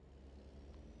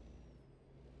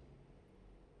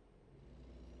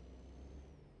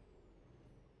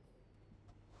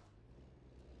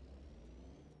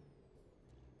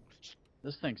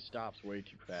 This thing stops way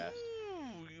too fast.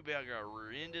 Ooh, you about got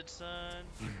rear-ended, son.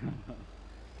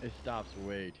 It stops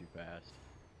way too fast.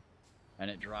 And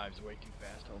it drives way too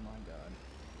fast. Oh my god.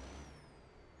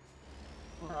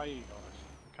 Where are you guys?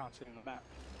 I can't see on the map.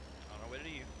 On our way to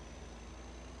you.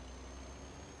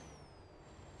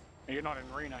 You're not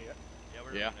in Reno yet. Yeah,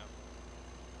 we're in Yeah. Reno.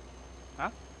 Huh?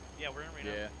 Yeah, we're in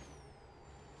Reno. Yeah.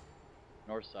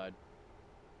 North side.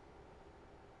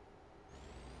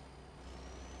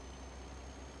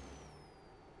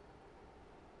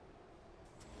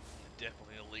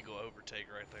 Definitely a legal overtake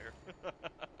right there.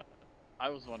 I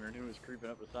was wondering who was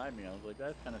creeping up beside me. I was like,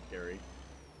 that's kind of scary.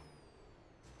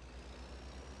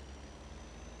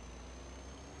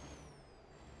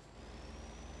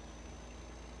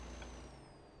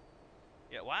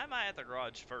 Yeah, why am I at the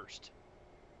garage first?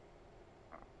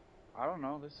 I don't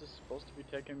know. This is supposed to be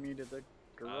taking me to the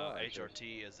garage.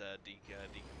 HRT is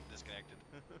disconnected.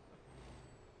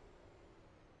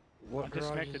 What I garage is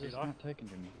disconnected, this did I? not taking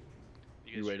to me?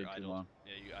 Because You you're waited too idled. long.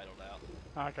 Yeah, you idled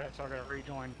out. Okay, so I gotta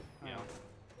rejoin. Yeah.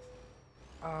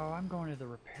 Oh, I'm going to the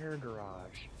repair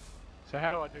garage. So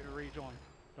how do I do the rejoin?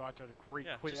 Do I have to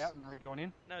Yeah, quit just- out and rejoin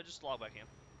in? No, just log back in.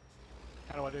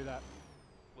 How do I do that?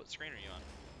 What screen are you on?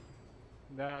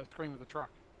 The screen with the truck.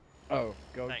 Oh,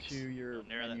 go Thanks. to your I'll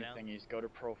narrow that menu down. thingies, go to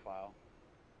profile.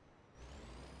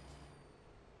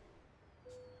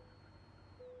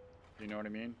 Do you know what I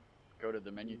mean? Go to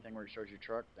the menu thing where it shows your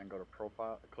truck, then go to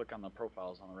profile, click on the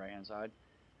profiles on the right hand side,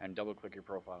 and double click your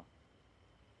profile.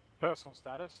 Personal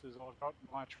status is all I've got.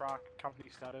 My truck, company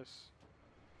status,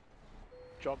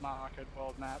 job market,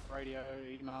 world map, radio,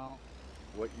 email.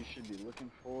 What you should be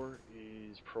looking for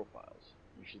is profiles.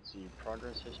 You should see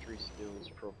progress history, skills,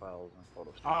 profiles, and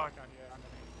photo stream. Oh, okay, yeah,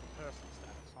 underneath personal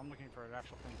status. I'm looking for an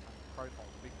actual thing, profile,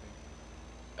 the big thing.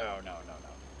 Oh, no.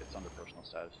 It's under personal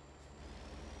status.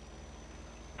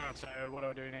 Alright, so what do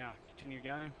I do now? Continue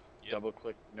game? Yep. Double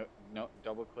click, no,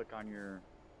 double click on your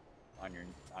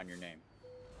name.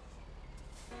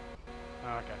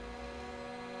 Oh, okay.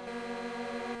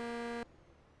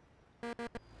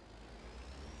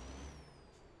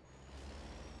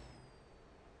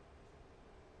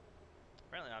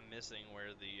 apparently I'm missing where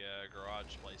the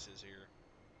garage place is here.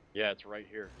 Yeah, it's right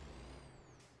here.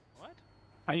 What?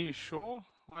 Are you sure?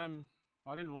 I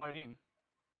didn't load in.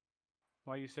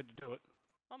 Why you said to do it?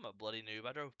 I'm a bloody noob.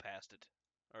 I drove past it.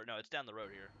 Or no, it's down the road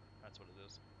here. That's what it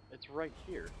is. It's right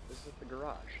here. This is the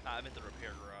garage. I'm at the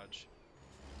repair garage.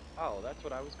 Oh, that's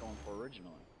what I was going for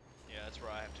originally. Yeah, that's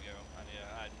where I have to go.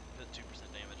 I put 2%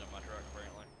 damage on my truck,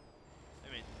 apparently.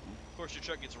 I mean, of course your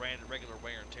truck gets regular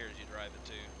wear and tear as you drive it,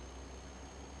 too.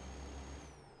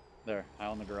 There, I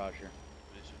own the garage here.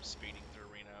 But it's just speeding through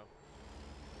Reno.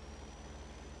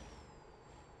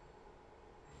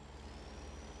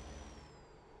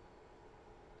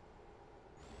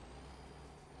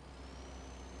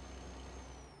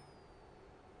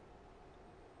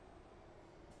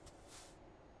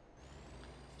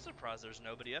 I'm surprised there's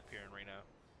nobody up here in Reno.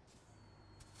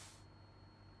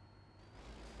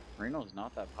 Reno's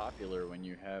not that popular when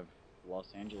you have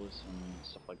Los Angeles and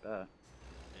stuff like that.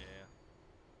 Yeah.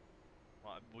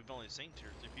 Well, we've only seen 2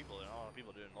 or 3 people, and a lot of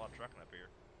people doing a lot of trucking up here.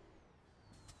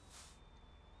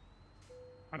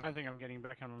 I don't think I'm getting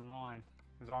back online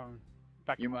because I'm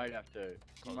back. You might have to.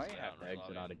 Close You might it have out to and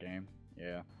exit relog out in. of game.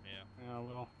 Yeah. Yeah. Yeah,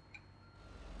 well.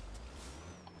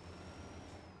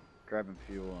 Grabbing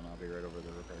fuel, and I'll be right over to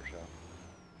the repair shop.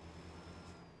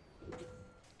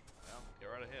 Well, get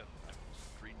right ahead. I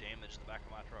re-damaged the back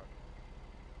of my truck.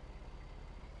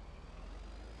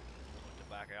 Went to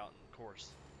back out, and of course,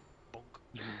 bonk.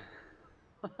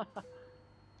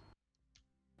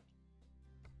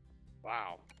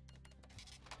 Wow.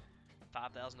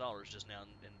 $5,000 just now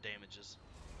in damages.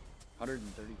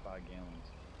 135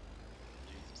 gallons.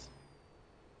 Jesus.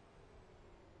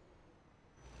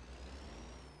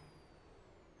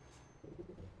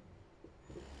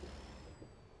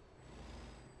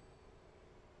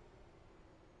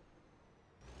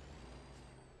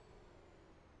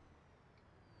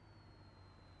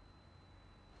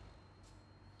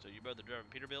 So you both are driving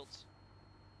Peterbilts?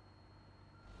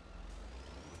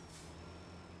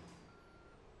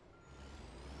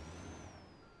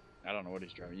 I don't know what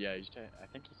he's driving. Yeah, I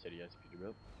think he said he has a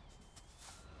Peterbilt.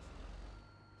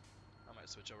 I might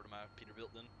switch over to my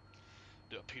Peterbilt then.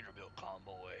 Do a Peterbilt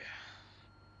convoy.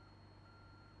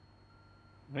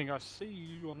 I think I see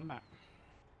you on the map.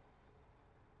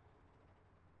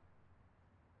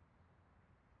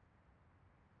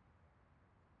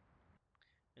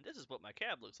 And this is what my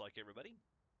cab looks like, everybody.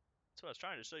 That's what I was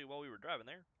trying to show you while we were driving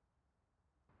there.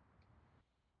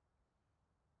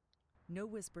 No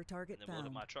whisper target And then we'll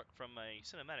look at found. my truck from a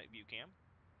cinematic view cam.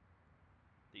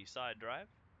 The side drive.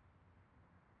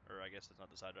 Or I guess it's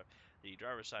not the side drive. The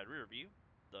driver's side rear view.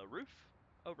 The roof,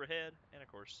 overhead, and of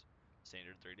course,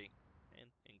 standard 3D and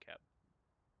in cab.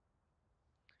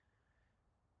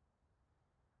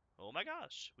 Oh my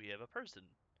gosh, we have a person.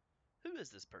 Who is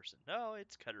this person? Oh,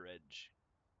 it's Kutter Edge,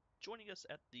 joining us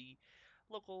at the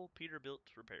local Peterbilt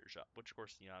repair shop. Which, of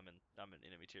course, you know, I'm in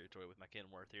enemy territory with my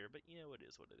Kenworth here, but you know, it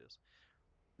is what it is.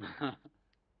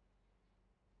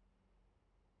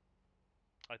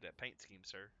 I like that paint scheme,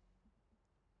 sir.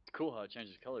 It's cool how it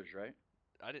changes colors, right?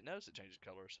 I didn't notice it changes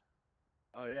colors.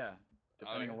 Oh yeah.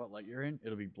 Depending yeah? on what light you're in,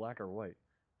 it'll be black or white.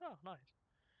 Oh, nice.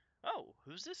 Oh,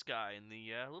 who's this guy in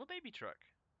the little baby truck?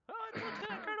 Oh, it's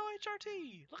Lieutenant Colonel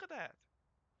HRT. Look at that.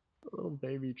 Little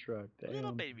baby truck. Damn.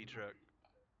 Little baby truck.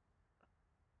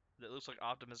 That looks like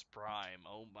Optimus Prime.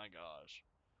 Oh my gosh.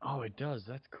 Oh, it does.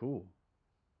 That's cool.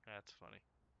 That's funny.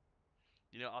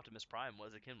 You know Optimus Prime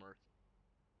was a Kenworth.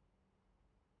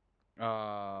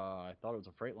 I thought it was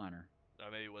a Freightliner.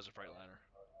 Or maybe it was a Freightliner.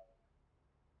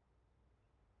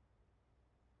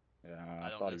 Yeah, I I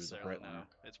don't thought he was a necessarily Freightliner.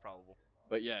 know. It's probable.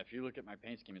 But yeah, if you look at my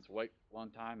paint scheme, it's white one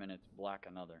time and it's black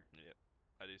another. Yep,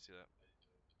 I do see that.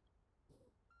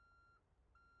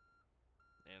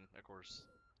 And of course,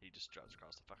 he just drives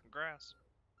across the fucking grass.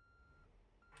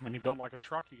 When you build like a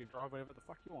truck, you can drive whatever the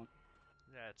fuck you want.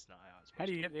 That's not how it's How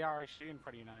do supposed you to. get the RHD in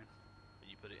front of your name?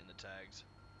 You put it in the tags.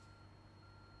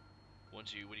 When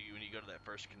you go to that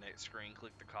first connect screen,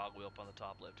 click the cogwheel up on the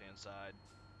top left hand side,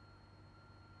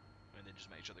 and then just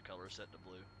make sure the color is set to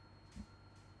blue.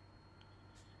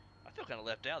 I feel kind of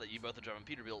left out that you both are driving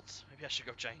Peterbilts. Maybe I should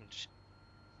go change.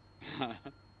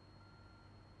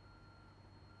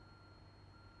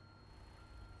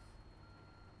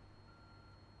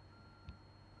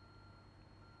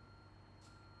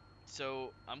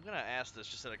 So I'm gonna ask this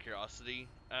just out of curiosity.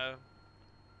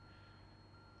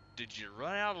 Did you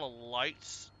run out of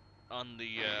lights on the?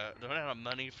 Did you run out of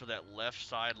money for that left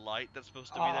side light that's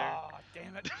supposed to be there? Ah,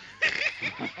 damn it!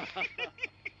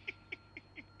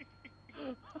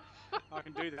 I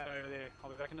can do that over there. I'll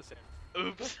be back in a sec.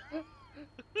 Oops.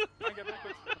 Don't go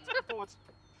backwards. Let's go forwards.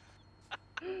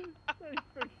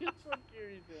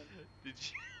 Did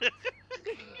you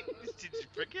did you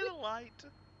forget a light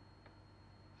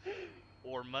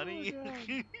or money? Oh,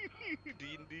 do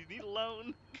you need a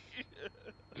loan?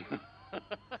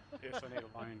 Yes, I need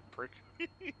a loan, prick.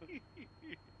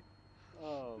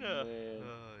 oh Uh, man.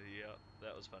 yeah,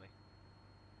 that was funny.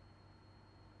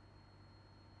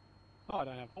 Oh, I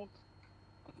don't have horns.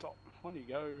 On top. On you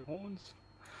go, horns.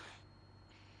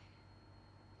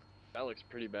 That looks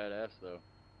pretty badass though.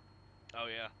 Oh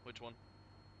yeah, which one?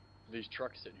 These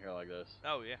trucks sitting here like this.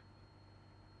 Oh yeah,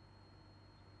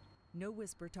 No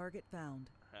whisper target found.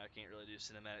 I can't really do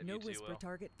cinematic No view too whisper well.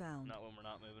 target found. Not when we're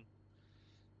not moving.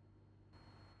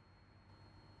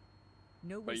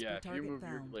 No But whisper yeah, if you target move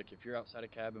your found. if you're outside a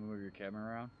cab and move your camera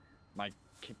around, my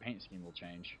paint scheme will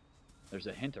change. There's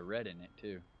a hint of red in it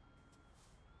too.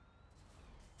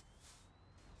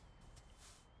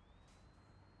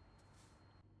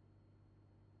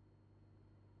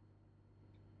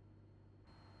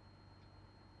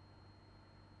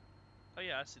 Oh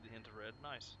yeah, I see the hint of red.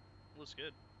 Nice. Looks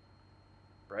good.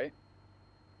 Right?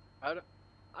 I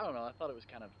don't know. I thought it was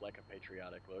kind of like a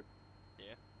patriotic look.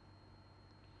 Yeah.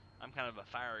 I'm kind of a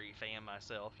fiery fan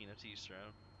myself, you know, to each their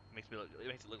own. It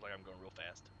makes it look like I'm going real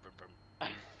fast. Vroom, vroom.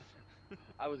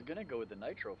 I was gonna go with the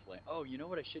nitro flame. Oh, you know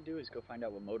what I should do is go find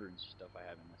out what motor and stuff I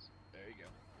have in this. There you go.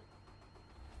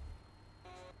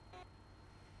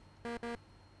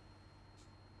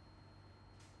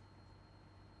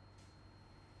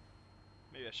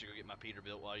 Maybe I should go get my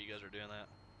Peterbilt while you guys are doing that.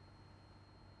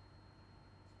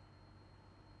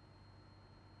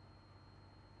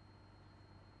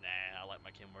 Nah, I like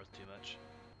my Kenworth too much.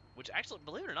 Which actually,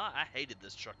 believe it or not, I hated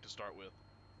this truck to start with.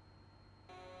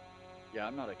 Yeah,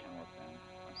 I'm not a Kenworth fan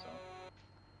myself.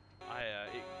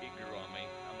 It grew on me.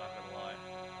 I'm not gonna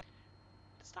lie.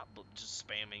 Stop just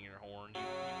spamming your horn. You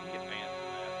can get banned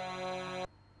for that.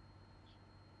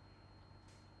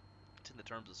 It's in the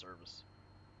terms of service.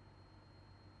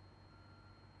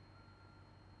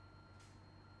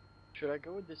 Should I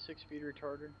go with the 6-speed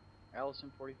retarder,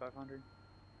 Allison 4500?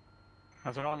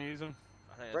 That's what I'm using.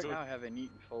 I think that's Right now I have a Eaton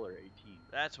Fuller 18.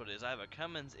 That's what it is. I have a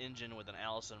Cummins engine with an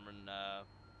Allison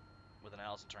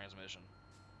transmission.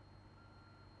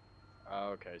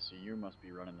 Okay, so you must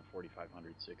be running the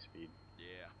 4500 6-speed.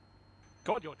 Yeah,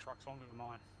 God, your truck's longer than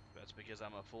mine. that's because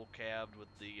I'm a full cabbed with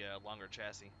the longer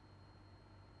chassis.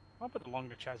 I'll put the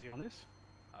longer chassis on this.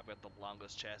 I've got the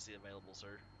longest chassis available, sir.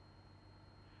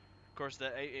 Of course,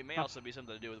 it may also be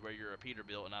something to do with where you're a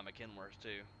Peterbilt and I'm a Kenworth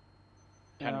too.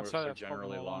 Yeah, Kenworths so are that's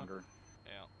generally probably longer.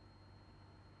 Yeah.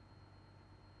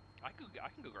 I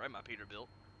can go grab my Peterbilt.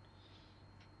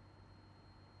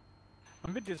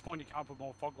 I'm a bit disappointed you can't put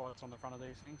more fog lights on the front of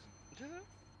these things.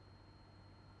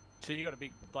 So you got a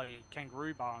big bloody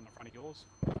kangaroo bar on the front of yours.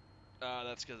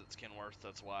 That's because it's Kenworth.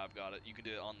 That's why I've got it. You can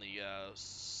do it on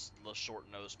the short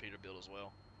nosed Peterbilt as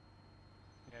well,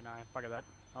 Yeah, no, bugger that.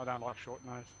 I don't like short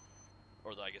nose.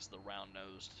 or I guess the round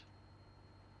nosed.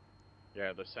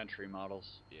 Yeah, the Century models.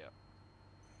 Yeah.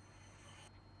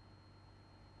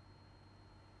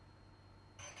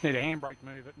 Need a handbrake to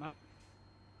move it, no.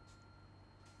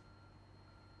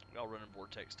 We all running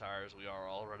Vortex tires. We are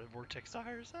all running Vortex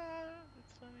tires. Ah,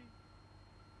 that's funny.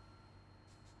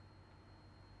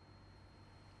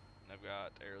 And I've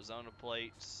got Arizona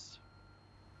plates.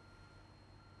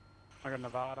 I got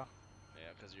Nevada. Yeah,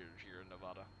 because you're here in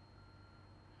Nevada.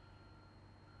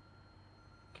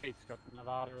 Keith's got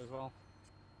Nevada as well.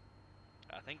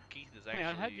 I think Keith is Man,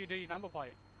 actually. how'd you do your number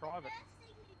plate? Private.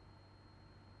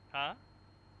 Huh?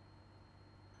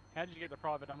 How did you get the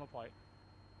private number plate?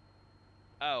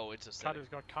 Oh, it's a setting. Cutter's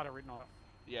got Cutter written on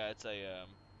it. Yeah, it's a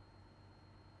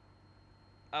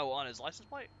Oh, on his license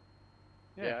plate?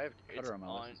 Yeah, I have It's Cutter on my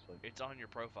on. license plate. It's on your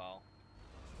profile.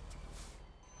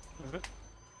 Is it?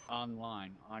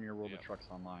 Online, on your World Yep. of Trucks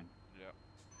online.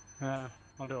 Yeah.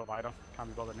 I'll do it later. Can't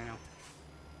be bothered now.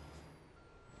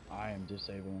 I am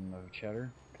disabling the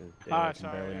cheddar because I can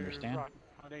barely understand. Right,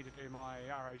 I need to do my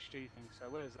RHD thing, so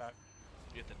where's that?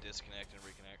 You have to disconnect and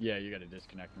reconnect. Yeah, you got to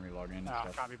disconnect and relog in and I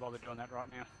stuff. can't be bothered doing that right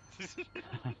now.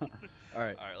 All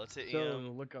right. All right, let's hit So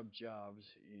M. look up jobs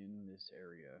in this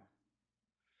area.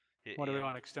 Hit What do we M.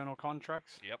 want, external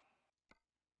contracts? Yep.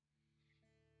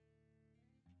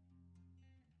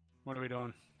 What are we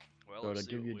doing? Well, So let's to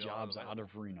see give what you we all have jobs out available.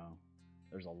 of Reno,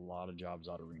 there's a lot of jobs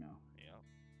out of Reno. Yeah.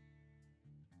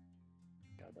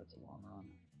 God, that's a long run.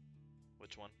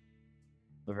 Which one?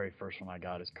 The very first one I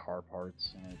got is car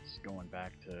parts, and it's going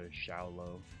back to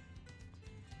Shaolo.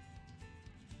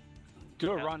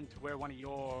 Do a Yeah. run to where one of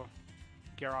your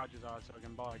garages are so I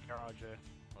can buy a garage there.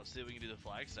 Let's see if we can do the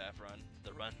Flagstaff run.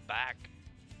 The run back.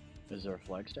 Is there a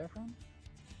Flagstaff run?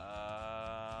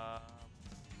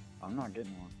 I'm not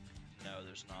getting one. No,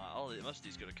 there's not. Oh, most of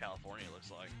these go to California, it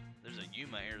looks like. There's a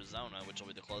Yuma, Arizona, which will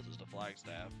be the closest to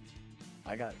Flagstaff.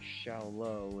 I got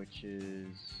Xiaolo, which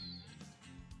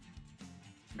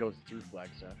goes through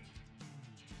Flagstaff.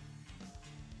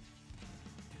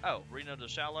 Oh, Reno to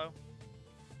Shallow?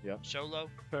 Yep. Sholo?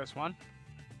 First one.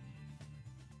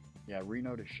 Yeah,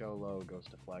 Reno to Xiaolo goes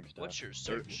to Flagstaff. What's your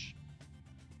search?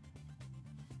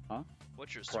 Huh?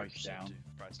 What's your Price search? down. To?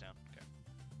 Price down. Okay.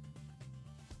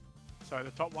 So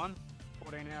the top one,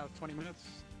 14 hours, 20 minutes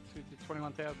to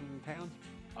 21,000 pounds.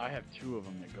 I have 2 of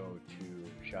them that go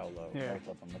to Xiaolo. Yeah. Both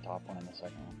of them, the top one and the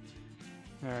second one.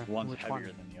 Yeah. One's which heavier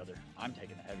one? than the other. I'm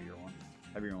taking the heavier one.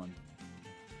 Heavier one.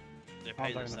 They I'm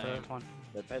pay the taking the same. first one.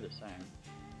 They pay the same.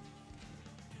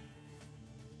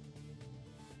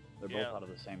 They're Yeah. both out of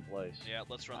the same place. Yeah,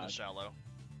 let's run the Shallow.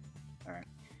 Alright.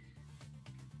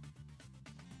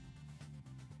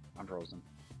 I'm frozen.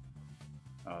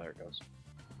 Oh, there it goes.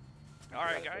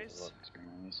 Alright, Forgot to put guys. the loading screen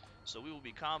on these. So we will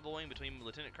be convoying between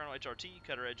Lieutenant Colonel HRT,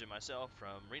 Cutter Edge, and myself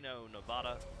from Reno,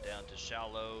 Nevada, down to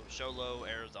Sholo,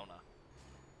 Arizona.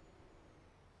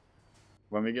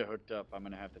 When we get hooked up, I'm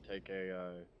gonna have to take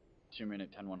a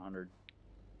 2-minute 10-100.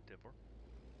 10-4.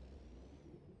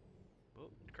 Oh,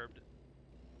 curved it.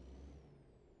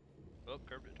 Oh,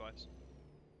 curved it twice.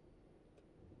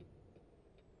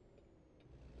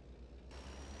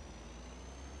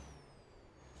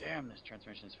 Damn, this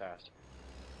transmission is fast.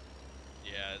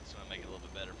 Yeah, it's gonna make it a little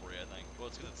bit better for you, I think. Well,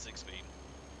 it's because it's 6 speed.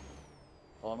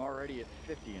 Well, I'm already at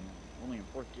 50 and only in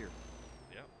 4th gear.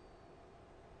 Yep.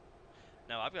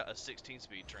 Now, I've got a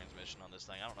 16-speed transmission on this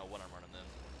thing. I don't know what I'm running then.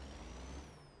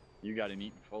 You got an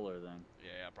Eaton Fuller then.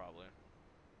 Yeah, probably.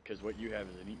 Because what you have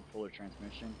is an Eaton Fuller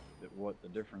transmission. That what the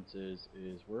difference is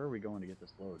where are we going to get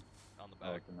this load? On the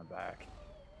Oh, back. it's in the back.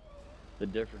 The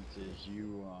difference is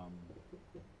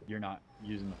you're not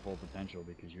using the full potential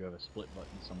because you have a split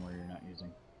button somewhere you're not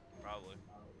using. Probably.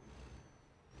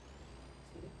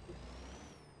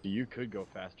 So you could go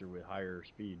faster with higher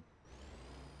speed.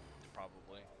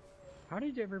 Probably. How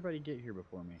did everybody get here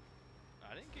before me?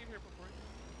 I didn't get here before you.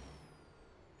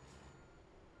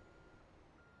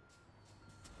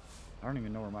 I don't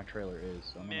even know where my trailer is.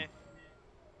 So Meh.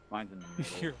 Mine's in the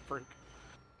middle. You're a freak.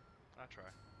 I try.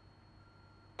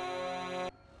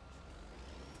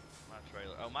 My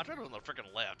trailer. Oh, my trailer's on the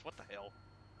freaking left. What the hell?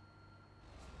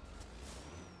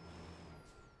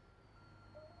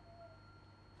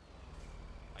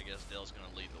 I guess Dale's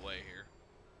gonna lead the way here.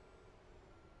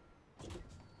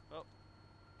 Oh,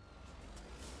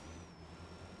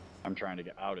 I'm trying to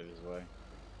get out of his way.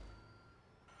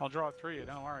 I'll drive through you,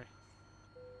 don't worry.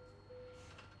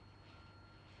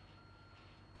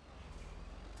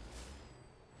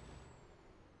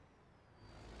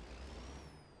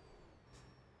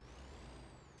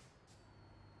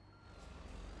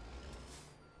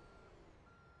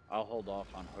 I'll hold off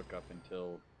on hookup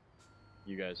until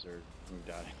you guys are moved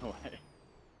out of the way.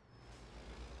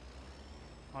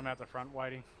 I'm at the front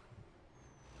waiting.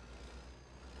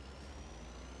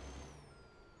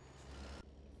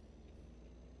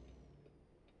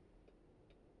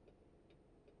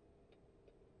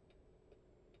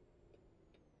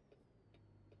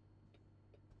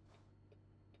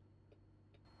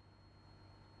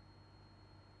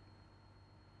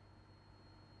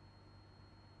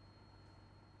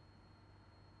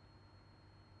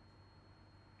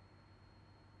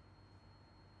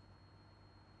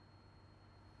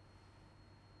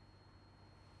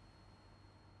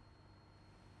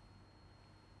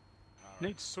 alright.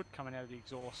 Needs soot coming out of the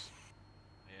exhaust.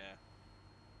 Yeah.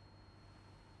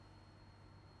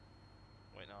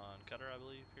 Waiting on Cutter, I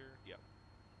believe, here. Yep.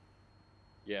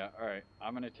 Yeah, alright.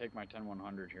 I'm gonna take my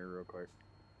 10-100 here real quick.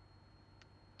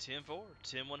 10-4.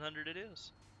 10-100 it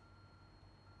is.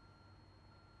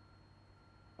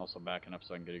 Also backing up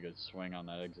so I can get a good swing on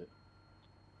that exit.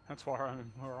 That's where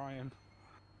I am.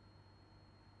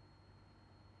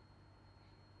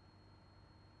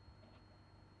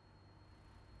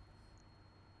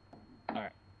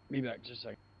 Alright, be back just a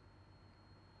second.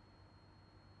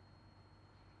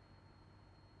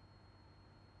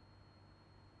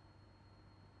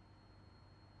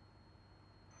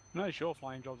 Notice your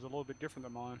flame job's a little bit different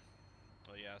than mine.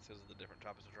 Oh yeah, it's because of the different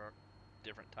types of truck.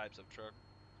 Different types of truck.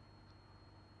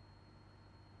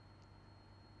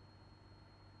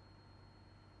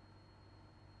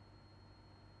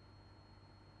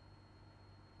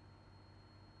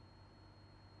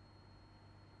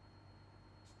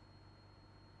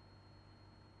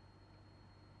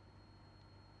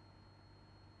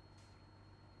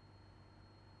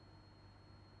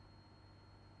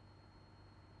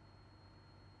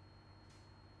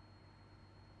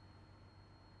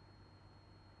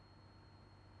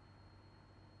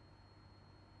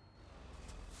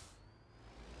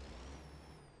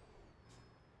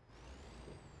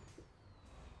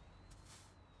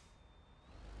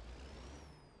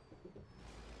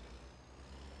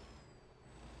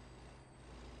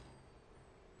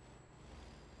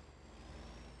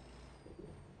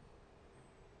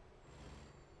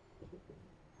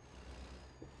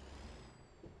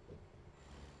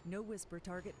 No whisper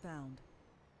target found.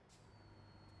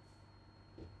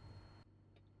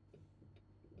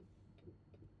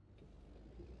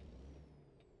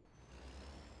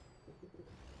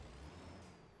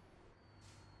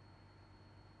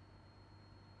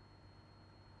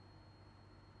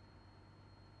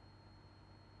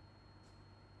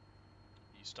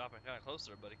 You stopping kind of close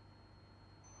there, buddy.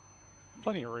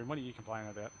 Plenty of room. What are you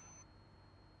complaining about?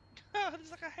 It's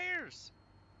like a hare's.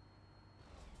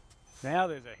 Now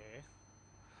there's a hare.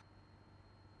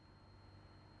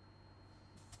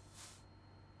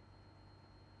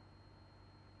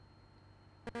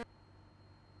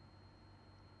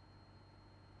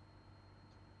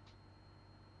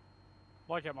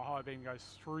 Like how my high beam goes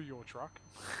through your truck.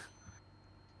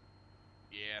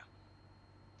 Yeah.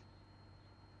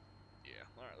 Yeah.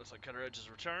 Alright, looks like Cutter Edge has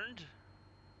returned.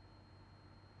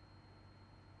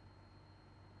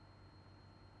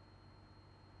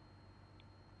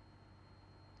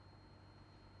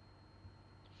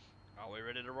 Are we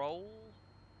ready to roll?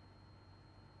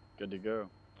 Good to go.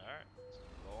 Alright.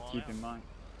 Roll on Keep out. in mind.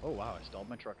 Oh wow, I stalled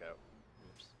my truck out.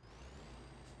 Whoops.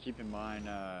 Keep in mind,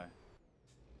 at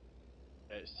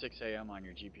 6 a.m. on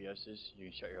your GPSs, you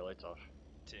can shut your lights off.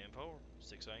 10-4.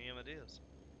 6 a.m. it is.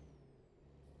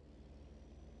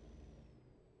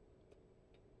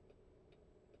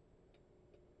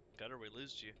 Cutter, we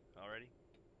lose you already.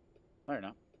 No, you're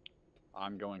not.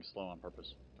 I'm going slow on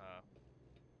purpose.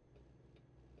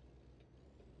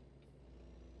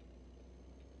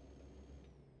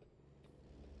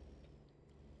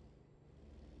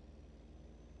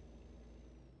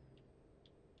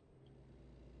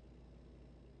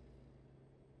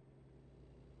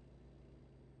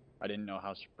 I didn't know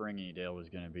how springy Dale was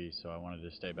going to be, so I wanted to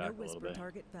stay back No a little whisper bit.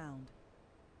 target found.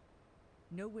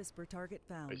 No whisper target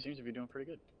But found. he seems to be doing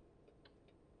pretty good.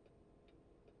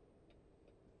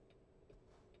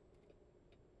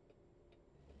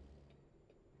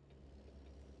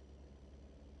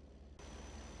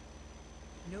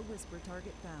 No whisper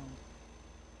target found.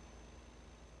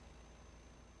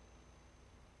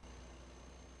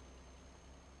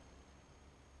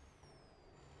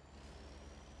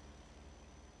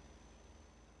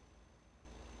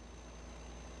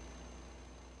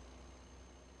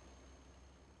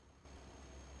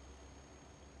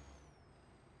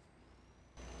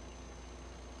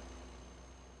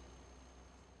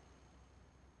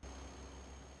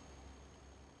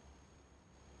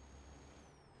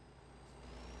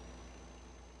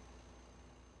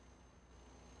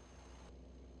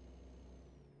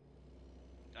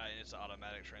 It's an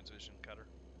automatic transmission, Cutter.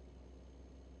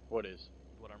 What is?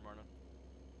 What I'm running.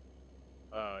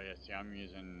 Oh, yeah, see, I'm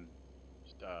using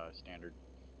standard.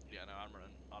 Yeah, no, I'm running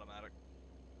automatic.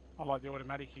 I like the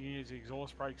automatic. You can use the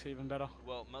exhaust brakes even better.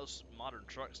 Well, most modern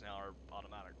trucks now are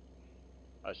automatic.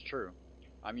 That's true.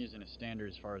 I'm using a standard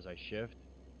as far as I shift,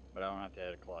 but I don't have to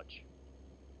hit a clutch.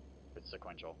 It's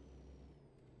sequential.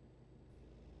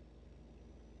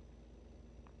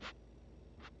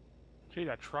 Gee,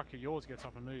 that truck of yours gets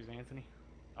up and moves, Anthony.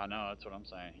 I know, that's what I'm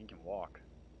saying. He can walk.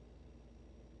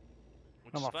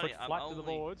 Which I'm is my funny. foot flat to the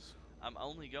boards. I'm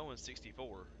only going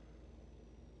 64.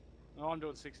 No, I'm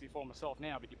doing 64 myself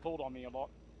now, but you pulled on me a lot.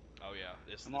 Oh yeah,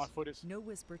 this And my foot is No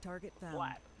whisper target found.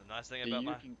 flat. the nice thing See, about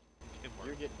my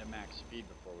you're getting to max speed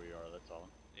before we are, that's all.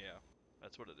 yeah,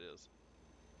 that's what it is.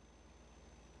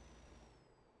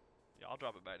 Yeah, I'll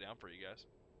drop it back down for you guys.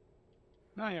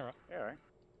 No, you're right. Yeah, alright.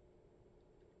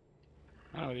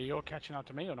 I don't know whether you're catching up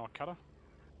to me or not, Cutter.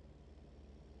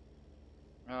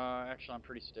 Actually, I'm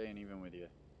pretty staying even with you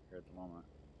here at the moment.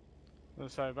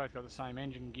 So we both got the same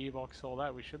engine, gearbox, all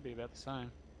that. We should be about the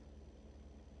same.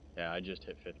 Yeah, I just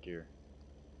hit 5th gear.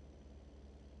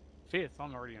 Fifth,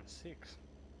 I'm already in 6.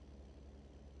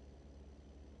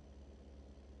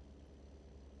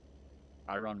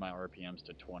 I run my RPMs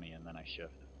to 20 and then I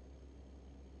shift.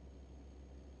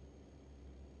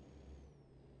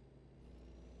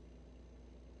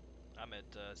 I'm at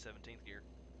 17th gear.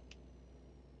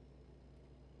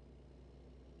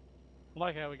 I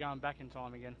like how we're going back in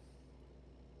time again.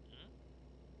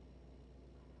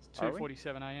 It's Are we?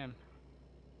 2:47 a.m.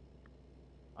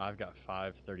 I've got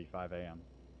 5:35 a.m.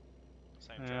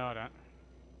 Same Yeah, truck. I don't.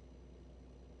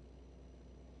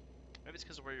 Maybe it's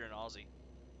because of where you're in Aussie.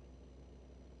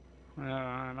 I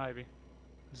don't know, maybe.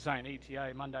 It's saying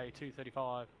ETA, Monday,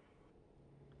 2:35.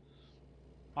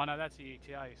 Oh no, that's the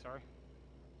ETA, sorry.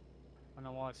 I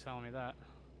don't know why it's telling me that.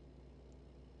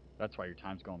 That's why your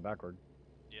time's going backward.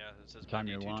 Yeah, it says The time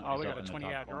Monday you want. 2:20. Oh, we up got a in the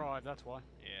 20-hour top corner. drive, that's why.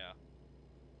 Yeah.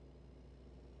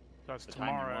 So it's The time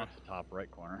you tomorrow. want's the top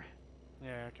right corner.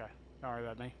 Yeah, okay. Don't worry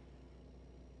about me.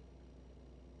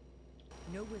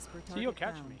 No whisper target So you're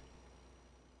catching found. me.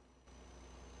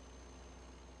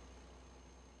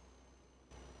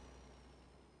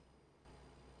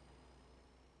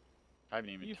 I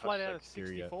haven't even You touched flat out at second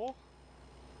gear yet. 64?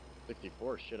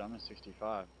 64? Shit, I'm at 65.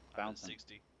 I'm at Bouncing.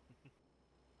 60.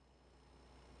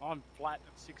 I'm flat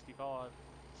at 65,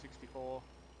 64.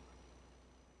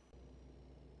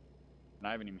 And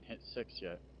I haven't even hit 6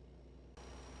 yet.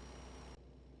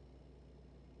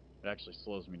 It actually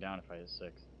slows me down if I hit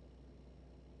 6.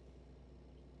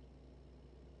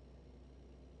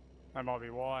 That might be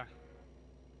why.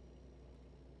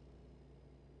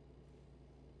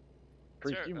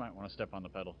 Priest, Sure. you might want to step on the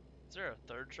pedal. Is there a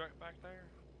third truck back there?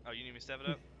 Oh, you need me to step it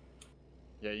up?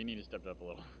 Yeah, you need to step it up a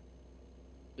little.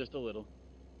 Just a little.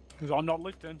 Because I'm not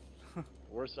lifting.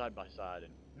 We're side by side,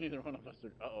 and neither one of us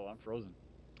are. Uh-oh, I'm frozen.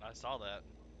 I saw that.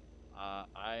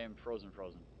 I am frozen.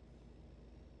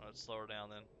 Let's slow her down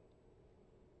then.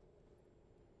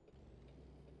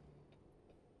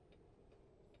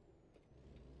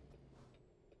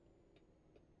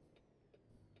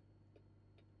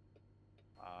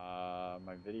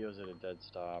 My video's at a dead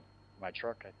stop. My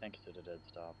truck, I think, is at a dead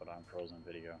stop, but I'm frozen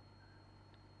video.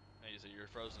 Hey, so you're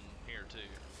frozen here too.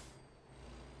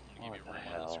 I'm gonna give you What room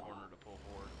the on this hell? corner to pull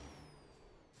forward.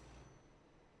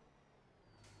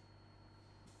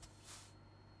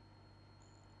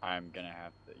 I'm gonna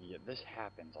have to. Yeah, this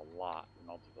happens a lot in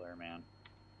multiplayer, man.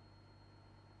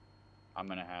 I'm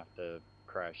gonna have to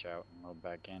crash out and load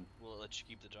back in. Will it let you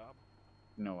keep the job?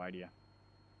 No idea.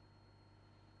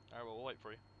 Alright, well, we'll wait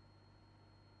for you.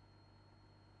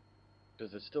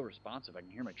 Because it's still responsive. I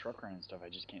can hear my truck running and stuff. I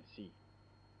just can't see.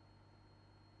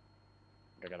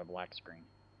 I got a black screen.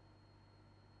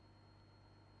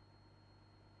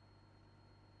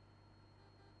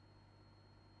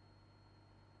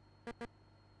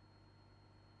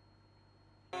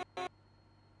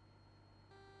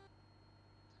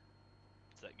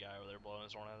 It's that guy over there blowing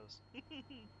his horn at us.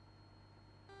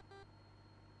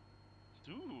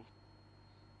 Ooh.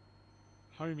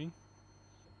 Homing.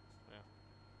 Yeah.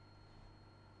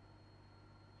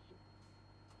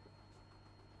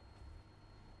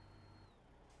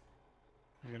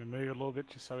 I'm going to move a little bit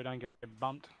just so we don't get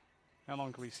bumped. How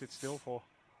long can we sit still for?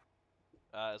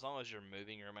 As long as you're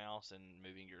moving your mouse and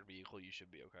moving your vehicle, you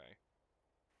should be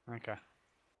okay. Okay.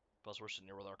 Plus, we're sitting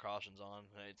here with our cautions on.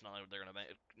 It's not like they're gonna,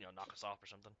 knock us off or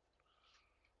something.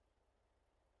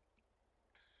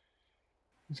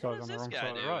 This What guy's is on the this wrong guy side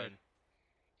of the road. doing?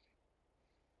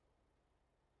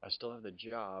 I still have the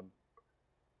job.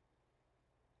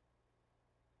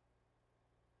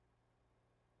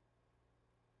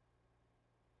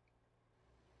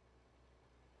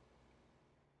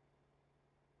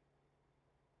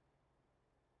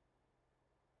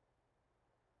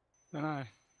 No,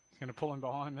 he's going to pull him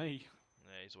behind me.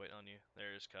 Yeah, he's waiting on you.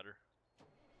 There's Kutter.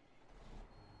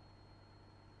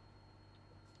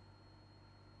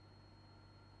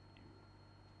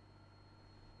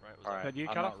 Right, was Alright, That you,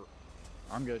 I'm Cutter? not.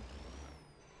 I'm good.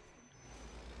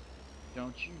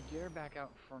 Don't you dare back out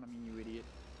in front of me, you idiot.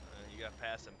 You gotta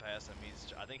pass him.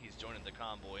 I think he's joining the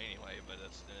convoy anyway, but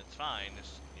it's fine.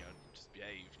 It's, just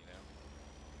behave,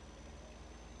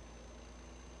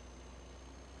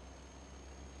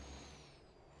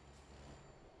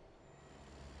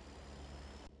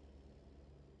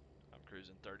 I'm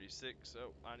cruising 36, so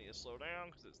I need to slow down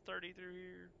because it's 30 through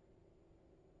here.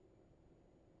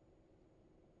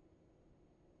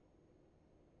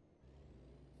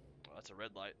 Oh, that's a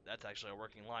red light. That's actually a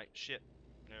working light. Shit.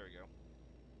 There we go.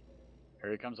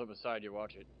 Here he comes up beside you,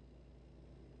 watch it.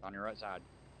 On your right side.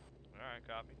 Alright,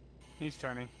 copy. He's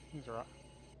turning. He's alright.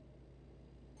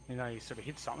 You know, he sort of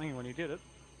hit something when he did it.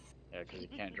 Yeah, because he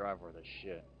can't drive worth a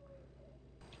shit.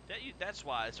 That's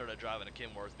why I started driving a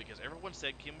Kenworth, because everyone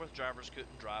said Kenworth drivers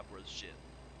couldn't drive worth shit.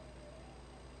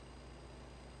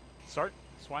 Sorry,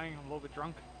 swaying. I'm a little bit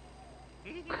drunk.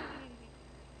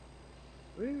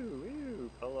 Woo,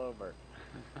 pull over.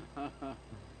 I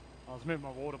was moving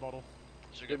my water bottle.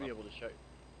 Should be able to shut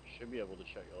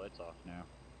your lights off now.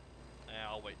 Yeah,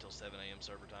 I'll wait till 7 a.m.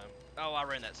 server time. Oh, I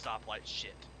ran that stoplight.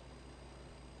 Shit.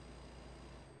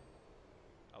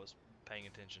 I was paying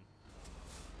attention.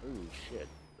 Ooh, shit.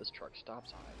 This truck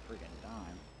stops on a friggin'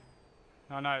 dime.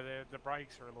 I know, the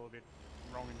brakes are a little bit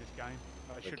wrong in this game.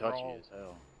 They They're should touchy roll. as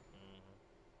hell.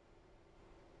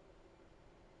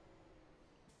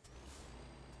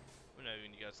 We know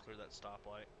when you guys clear that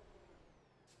stoplight.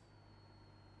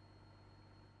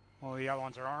 Well, the other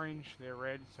ones are orange, they're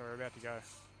red, so we're about to go.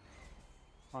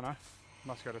 Oh no,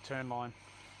 must go to turn line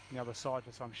on the other side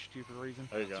for some stupid reason.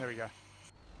 There you go. There we go.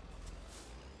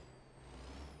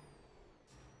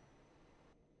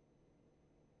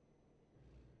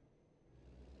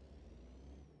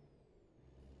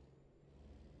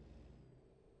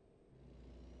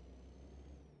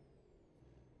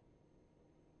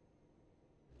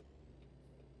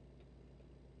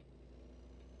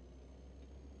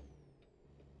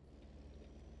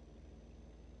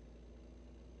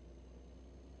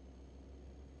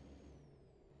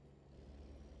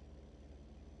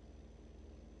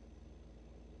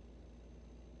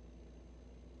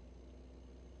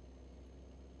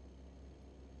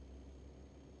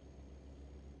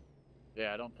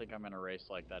 Yeah, I don't think I'm in a race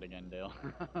like that again, Dale.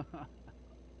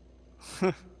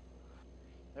 That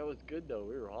was good though.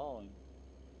 We were hauling.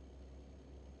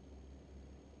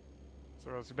 So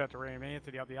I was about to ram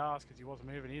Anthony up the arse because he wasn't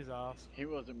moving his ass. He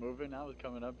wasn't moving. I was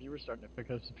coming up. You were starting to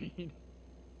pick up speed.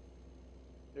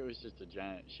 It was just a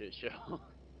giant shit show.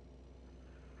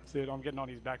 That's it, I'm getting on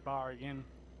his back bar again,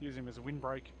 using him as a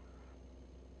windbreak.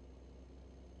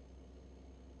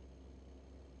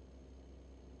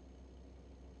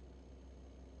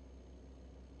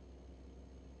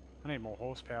 I need more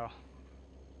horsepower.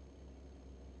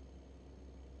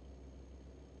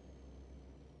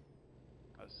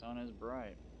 The sun is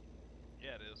bright.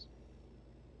 Yeah, it is.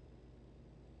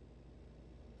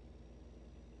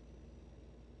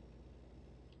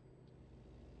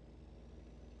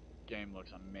 Game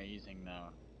looks amazing though.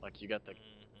 Like you got the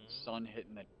sun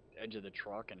hitting the edge of the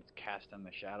truck and it's casting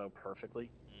the shadow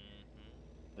perfectly.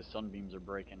 The sunbeams are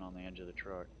breaking on the edge of the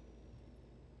truck.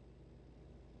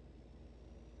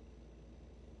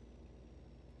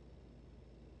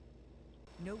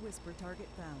 No whisper target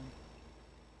found.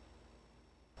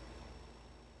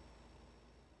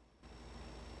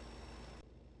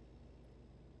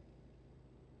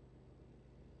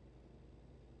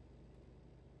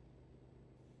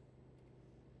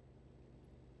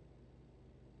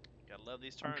 Gotta love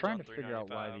these turns. I'm trying on to figure out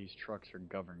why 395. these trucks are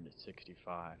governed at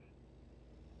 65.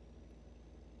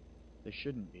 They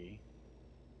shouldn't be.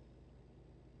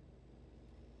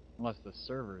 Unless the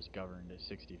server's governed at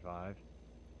 65.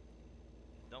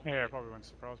 Don't Yeah, think it probably wouldn't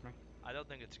surprise me. I don't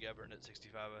think it's governed at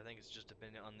 65. I think it's just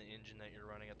dependent on the engine that you're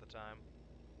running at the time.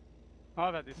 Oh,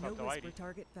 I've had this No up to whisper 80.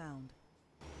 target found.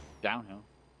 Downhill.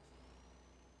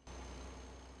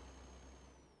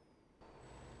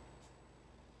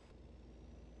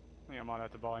 I think I might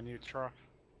have to buy a new truck.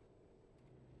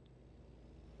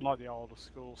 I like the older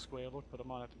school square look, but I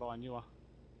might have to buy a newer.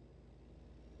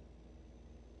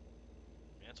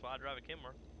 Yeah, that's why I drive a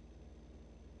Kenworth.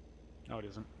 No, it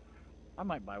isn't. I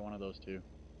might buy one of those too.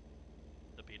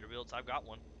 The Peterbilts, I've got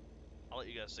one. I'll let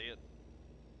you guys see it.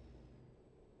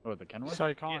 Oh, the Kenworth?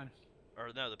 So kind. Or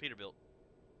no, the Peterbilt.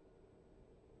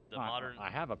 The Oh, modern.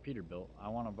 I have a Peterbilt. I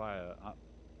want to buy a.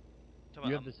 Talking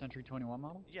You about, have the Century 21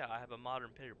 model? yeah, I have a modern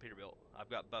Peterbilt. I've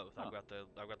got both. Huh.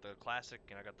 I've got the classic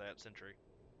and I got that Century.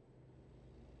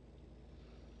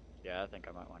 Yeah, I think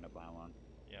I might wind up buying one.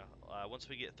 Yeah. Once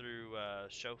we get through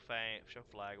show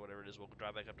flag, whatever it is, we'll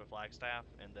drive back up to Flagstaff,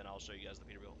 and then I'll show you guys the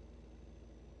Peterbilt.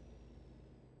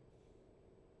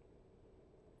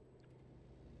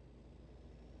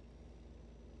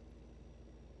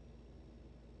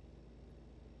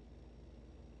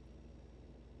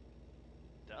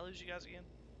 Did I lose you guys again?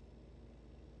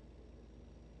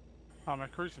 Oh, my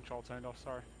cruise control turned off,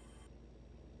 sorry.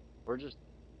 We're just.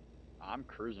 I'm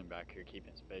cruising back here,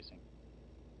 keeping spacing.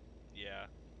 Yeah.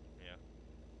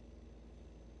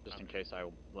 Just in case I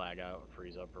lag out or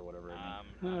freeze up or whatever. I'm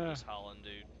just hauling,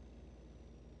 dude.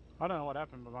 I don't know what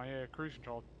happened, but my cruise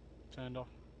control turned off.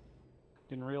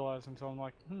 Didn't realize until I'm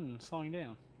like, slowing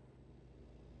down.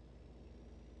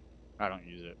 I don't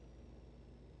use it.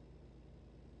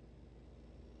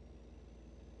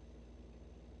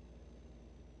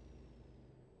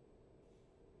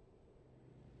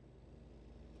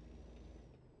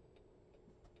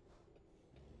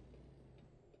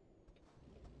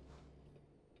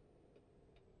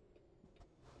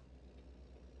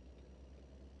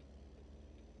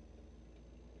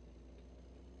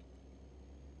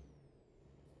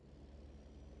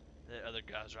 The other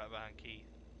guy's right behind Keith.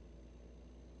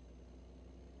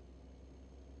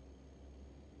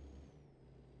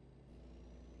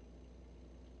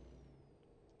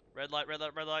 Red light, red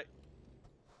light, red light.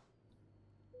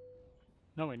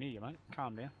 Nowhere near you, mate.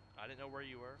 Calm down. I didn't know where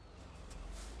you were.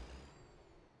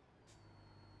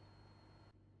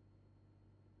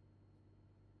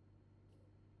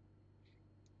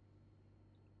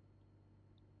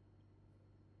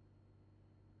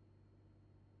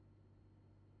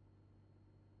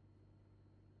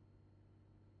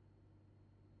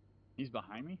 He's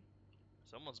behind me?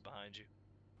 Someone's behind you.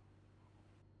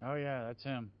 Oh, yeah, that's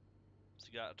him. So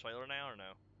you got a trailer now or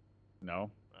no? No.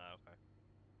 Oh, okay.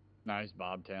 Nice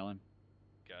bobtailing.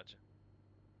 Gotcha.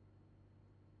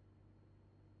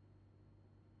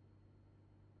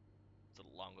 It's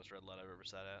the longest red light I've ever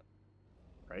sat at.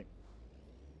 Right?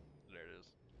 There it is.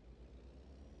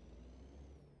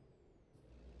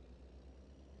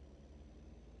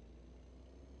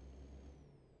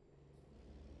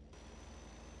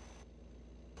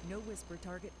 No whisper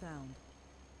target found.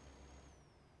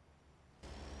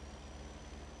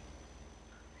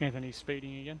 Anthony's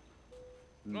speeding again.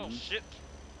 Oh shit!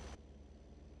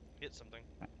 Hit something.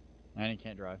 And he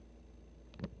can't drive.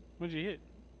 What'd you hit?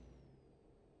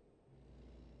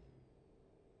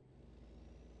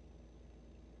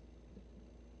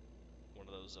 One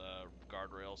of those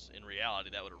guardrails. In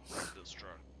reality, that would have wrecked this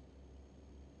truck.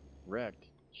 Wrecked?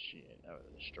 Shit, that would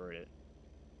have destroyed it.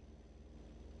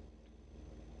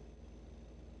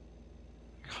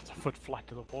 Got the foot flat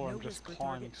to the floor. No I'm just whisper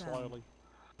climbing target found. slowly.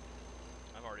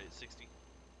 I'm already at 60.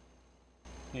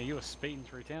 Yeah, you were speeding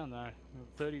through town though. In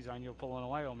the 30 zone, you were pulling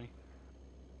away on me.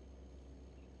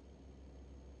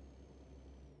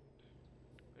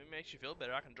 If it makes you feel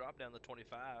better, I can drop down to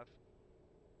 25.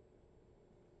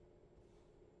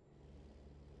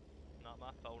 Not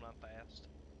my fault, I'm fast.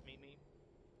 Me.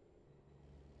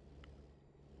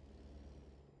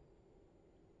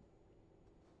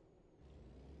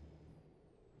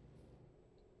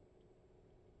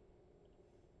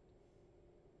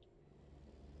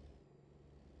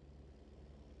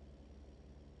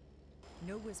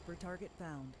 No whisper target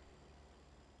found.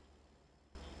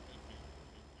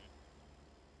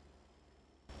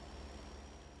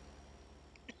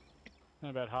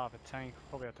 About half a tank.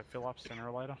 Probably have to fill up sooner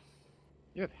or later.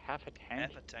 You have half a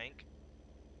tank? Half a tank.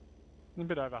 A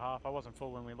bit over half. I wasn't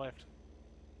full when we left.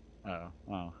 Oh,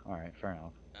 alright, fair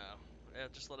enough. Oh, yeah,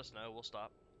 just let us know. We'll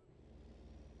stop.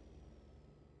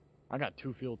 I got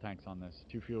 2 fuel tanks on this,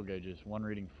 2 fuel gauges, one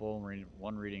reading full,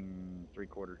 one reading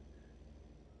 3/4.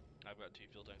 I've got 2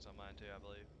 fuel tanks on mine too, I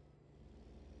believe.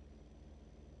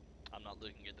 I'm not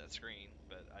looking at that screen,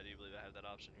 but I do believe I have that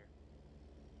option here.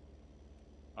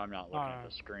 I'm not looking at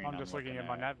the screen. I'm just looking at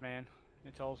my nav man.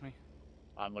 It tells me.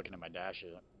 I'm looking at my dash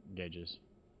gauges.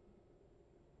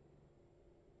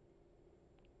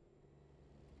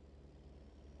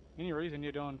 Any reason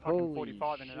you're doing fucking Holy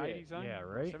 45 in an shit. 80 zone? Yeah,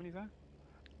 Or right? 70 zone?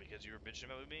 Because you were bitching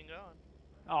about me being gone.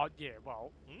 Oh, yeah,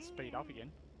 well, speed up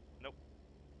again. Nope.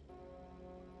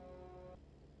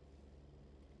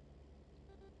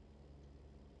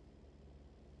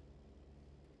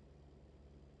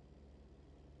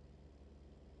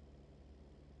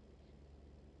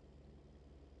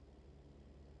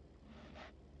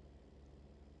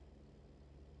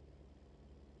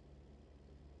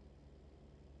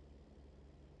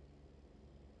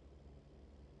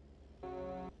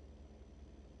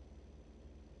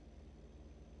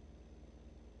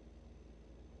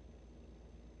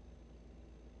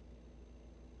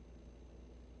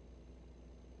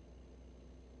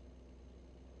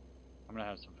 I'm gonna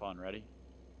have some fun. Ready?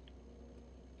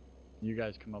 You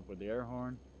guys come up with the air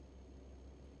horn.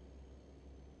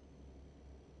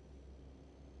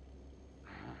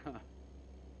 I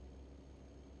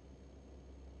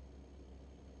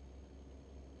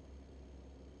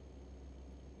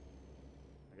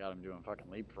got him doing fucking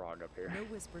leapfrog up here. No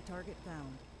whisper target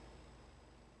found.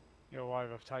 He'll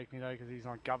overtake me though because he's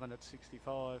not governed at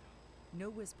 65. No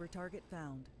whisper target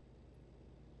found.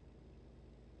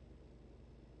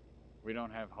 We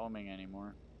don't have homing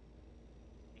anymore.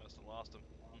 Must have lost him.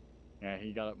 Yeah,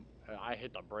 he got up. I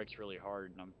hit the brakes really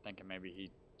hard, and I'm thinking maybe he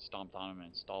stomped on him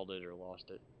and stalled it or lost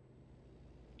it.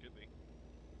 Could be.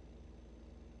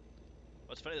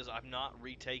 What's funny is I'm not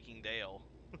retaking Dale.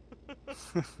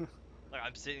 Like,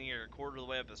 I'm sitting here a quarter of the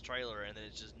way up this trailer, and then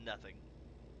it's just nothing.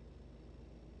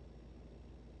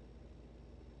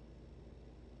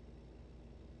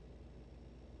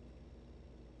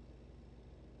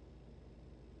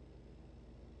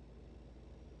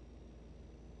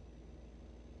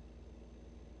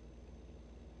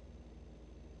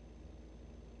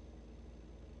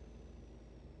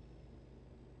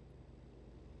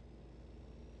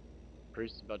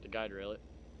 Priest is about to guide rail it.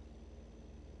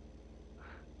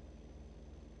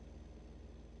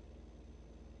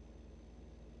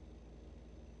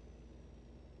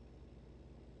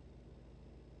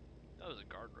 That was a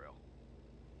guardrail.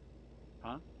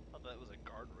 Huh? I thought that was a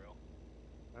guardrail.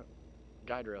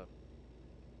 Guide rail.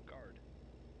 Guard.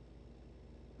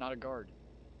 Not a guard.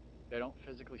 They don't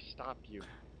physically stop you.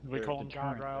 We They're call them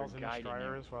deterrent. guardrails They're in guiding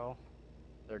Australia you. as well.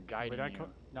 They're guiding you.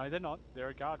 No, they're not. They're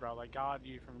a guardrail. They guard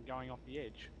you from going off the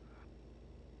edge.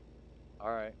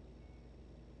 Alright.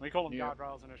 We call them New York-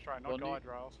 guardrails in Australia, not well, guide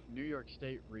rails. New York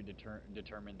State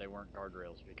determined they weren't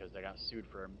guardrails because they got sued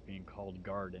for being called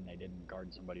guard and they didn't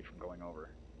guard somebody from going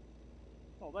over.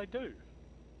 Well, they do.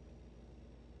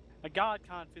 A guard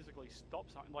can't physically stop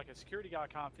something. Like a security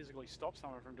guard can't physically stop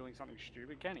someone from doing something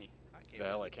stupid, can he? I can't The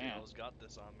hell believe I can. Dale's got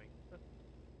this on me.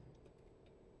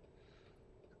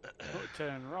 Oh,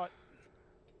 turn right.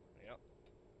 Yep.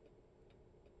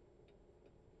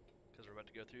 Because we're about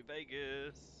to go through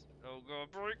Vegas. Oh, go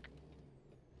break.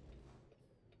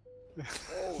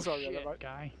 Oh Sorry shit, about that, mate.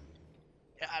 guy.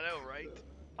 Yeah, I know, right?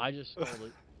 I just stalled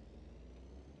it.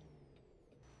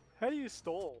 How do you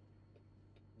stall?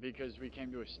 Because we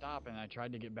came to a stop and I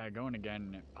tried to get back going again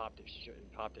and it popped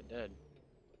it dead.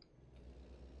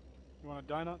 You want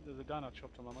a donut? There's a donut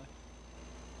shop to my left.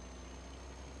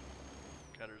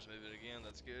 Cutter's moving again.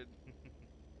 That's good.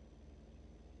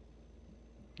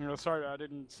 Yeah, sorry, I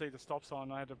didn't see the stop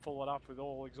sign. I had to pull it up with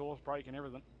all exhaust brake and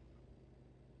everything.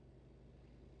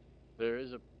 There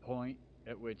is a point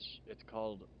at which it's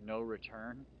called no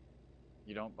return.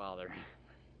 You don't bother.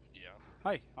 Yeah.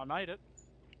 Hey, I made it.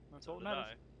 That's So all that did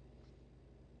matters.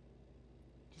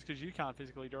 Just because you can't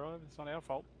physically drive, it's not our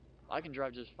fault. I can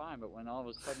drive just fine, but when all of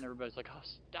a sudden everybody's like, "Oh,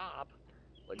 stop!"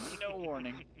 Like no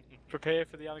warning. Prepare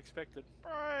for the unexpected.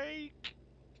 Break.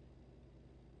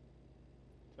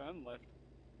 Turn left.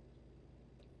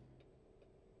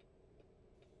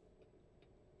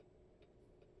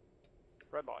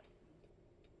 Red light.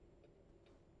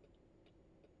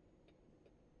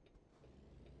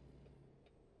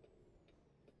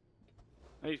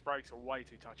 These brakes are way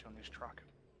too touchy on this truck.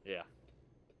 Yeah,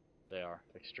 they are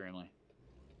extremely.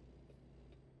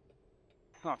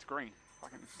 Oh, it's green. I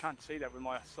can't see that with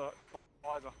my visor.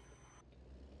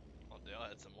 Oh, Dale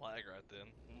had some lag right then.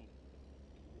 Ooh.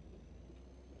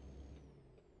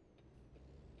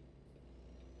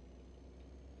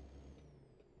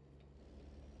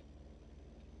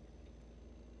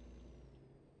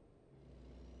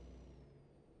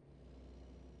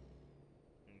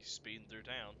 He's speeding through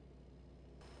town.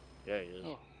 Yeah, he is.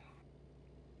 Oh.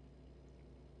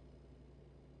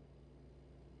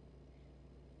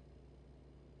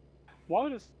 Why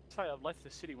would it say I've left the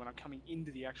city when I'm coming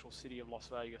into the actual city of Las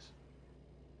Vegas?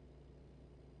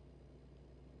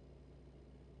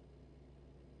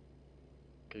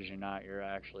 Because you're not. You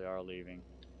actually are leaving.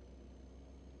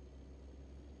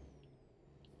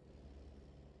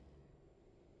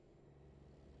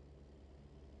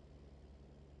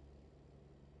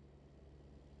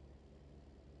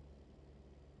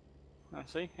 I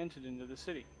see, entered into the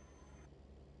city.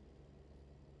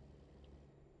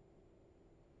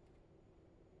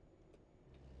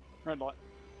 Red light.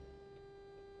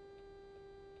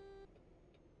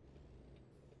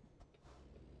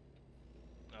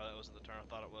 Oh, that wasn't the turn I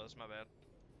thought it was. My bad.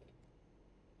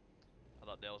 I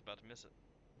thought Dale was about to miss it.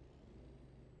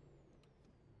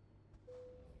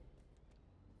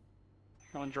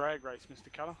 On drag race,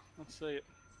 Mr. Cutter. Let's see it.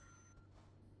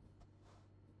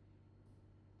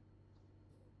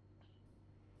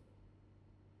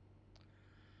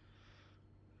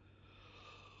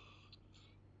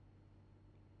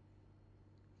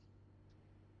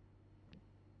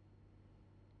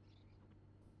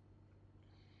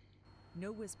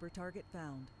 No whisper target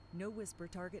found. No whisper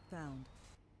target found.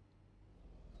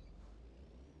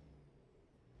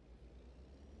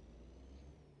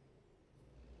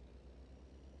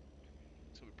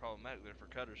 It's gonna be problematic there for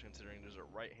Cutters considering there's a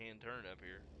right-hand turn up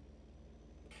here.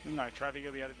 No traffic,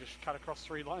 you'll be able to just cut across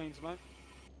 3 lanes, mate.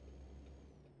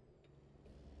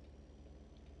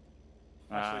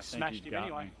 Actually I think smashed he's him got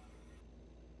anyway. me.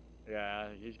 Yeah,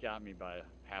 he's got me by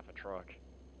half a truck.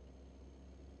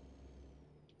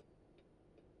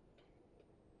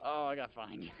 Oh, I got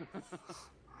fined.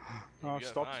 Oh, You got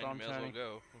stop, mine, so you I'm may as well turning.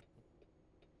 go.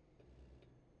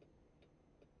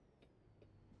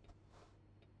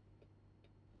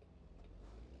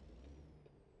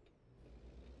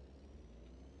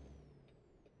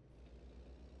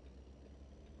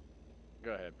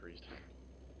 Go ahead, priest.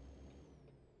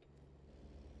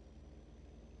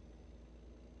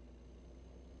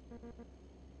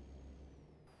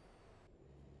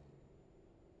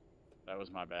 That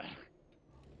was my bad.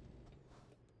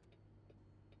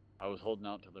 I was holding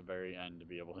out to the very end to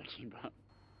be able to keep up.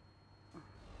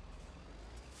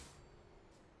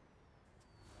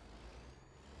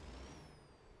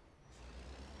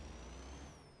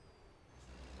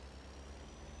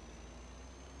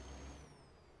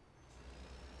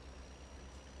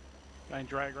 Going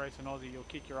drag race in Aussie, you'll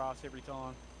kick your ass every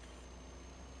time.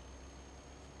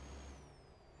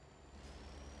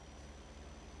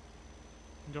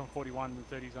 I'm doing 41 in the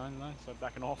 30 zone though, so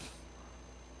backing off.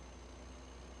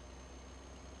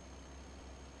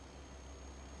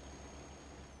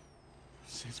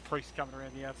 There's Priest coming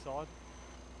around the outside.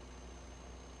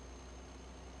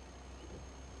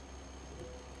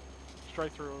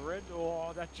 Straight through a red.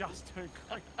 Oh, that just turned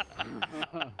green.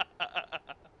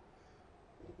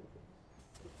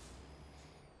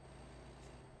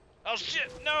 Oh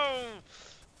shit, no! Oh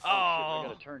shit, I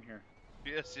gotta turn here.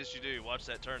 Yes, yes you do. Watch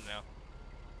that turn now.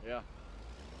 Yeah.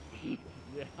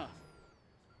 Yeah.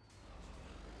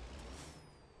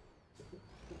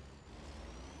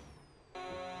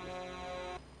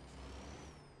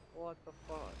 What the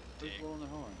fuck? Who's Dick. blowing the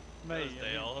horn? That was Me.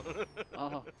 Dale.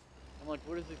 Oh. I'm like,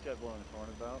 what is this guy blowing his horn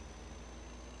about?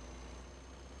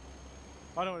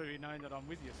 I don't want to be known that I'm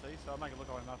with you, see, so I make it look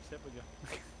like I'm upset with you.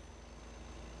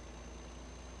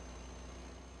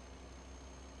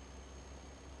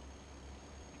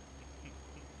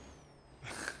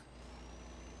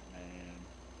 Man.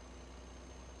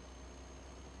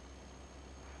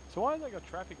 So why have they got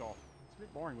traffic off? It's a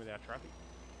bit boring without traffic.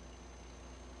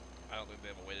 I don't think they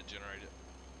have a way to generate it.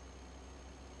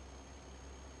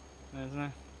 Isn't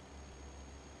there?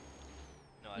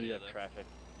 No You'd idea have though. traffic.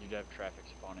 You'd have traffic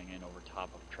spawning in over top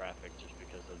of traffic just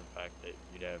because of the fact that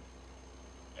you'd have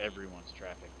everyone's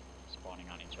traffic spawning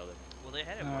on each other. Well, they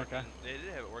had it Oh, working. okay. They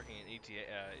did have it working in ETA.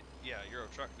 Yeah, Euro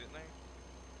Truck, didn't they?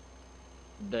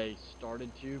 They started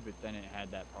to, but then it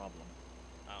had that problem.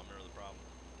 I don't remember the problem.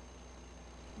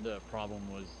 The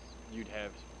problem was you'd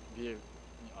have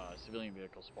civilian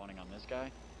vehicles spawning on this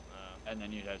guy, and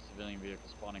then you'd have civilian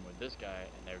vehicles spawning with this guy,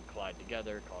 and they would collide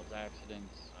together, cause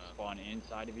accidents, spawn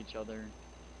inside of each other.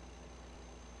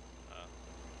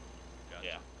 Gotcha.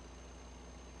 Yeah.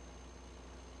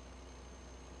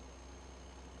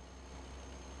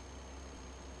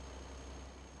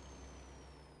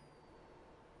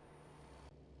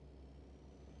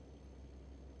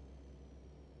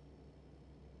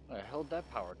 Where the hell did that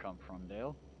power come from,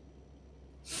 Dale?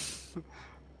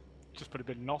 Just put a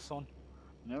bit of NOS on.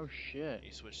 No shit.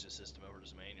 He switched his system over to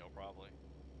his manual, probably.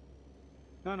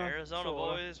 No, Arizona still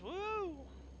auto. boys, woo!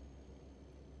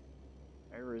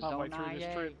 Arizona, through this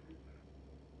yay. trip.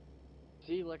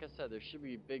 See, like I said, there should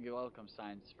be big welcome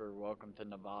signs for welcome to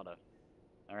Nevada.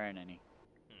 There ain't any.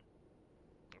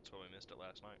 That's why we missed it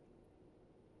last night.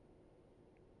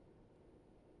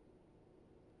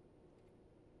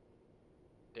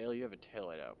 Dale, you have a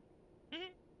taillight out.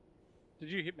 Did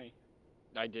you hit me?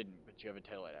 I didn't, but you have a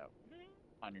taillight out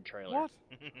on your trailer. What?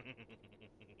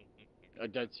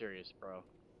 Dead serious, bro.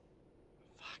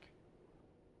 Fuck.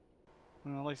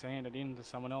 Well, at least I handed in to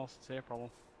someone else. It's their problem.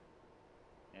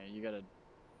 Yeah, you gotta.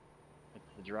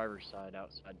 It's the driver's side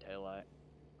outside taillight.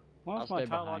 Why I'll is my stay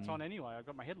behind taillights you. on anyway? I've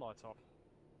got my headlights off.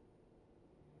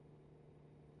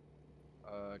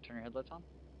 Turn your headlights on.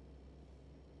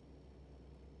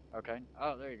 Okay.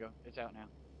 Oh, there you go. It's out now.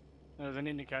 There's an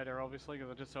indicator, obviously,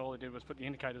 because I just all I did was put the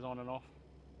indicators on and off.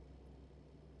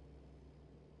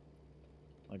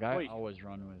 Like I Wait. always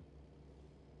run with.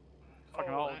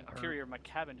 Fucking Oh, whole that hurt. interior of my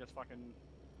cabin just fucking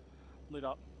lit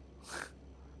up.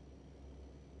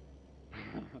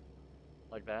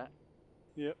 Like that.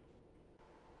 Yep.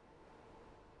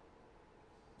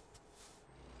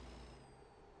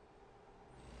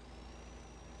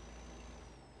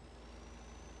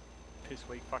 Piss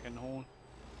weak fucking horn.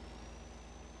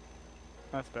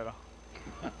 That's better.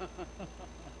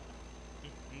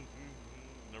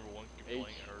 Number one complaint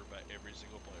H. I heard about every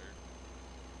single player.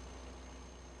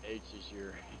 H is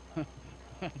your.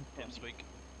 Teamspeak.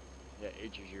 Yeah,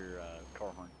 H is your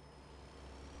car horn.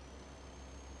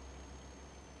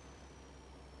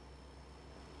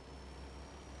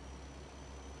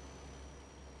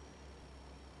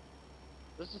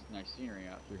 This is nice scenery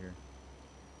out through here.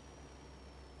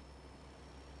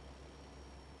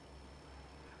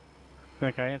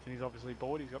 Okay, Anthony's obviously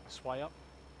bored. He's got the sway up.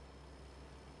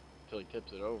 Till he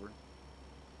tips it over.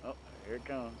 Oh, here it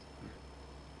comes.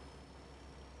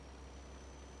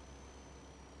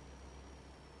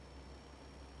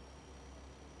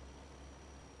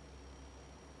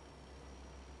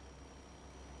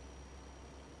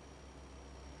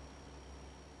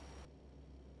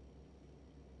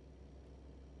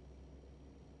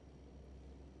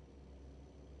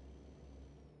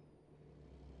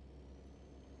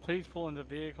 Please pull into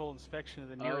vehicle inspection of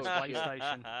the nearest Oh, way shit.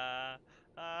 station. We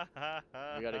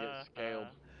gotta get it scaled.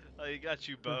 Oh, he got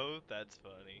you both? That's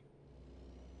funny.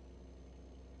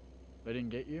 They didn't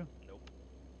get you? Nope.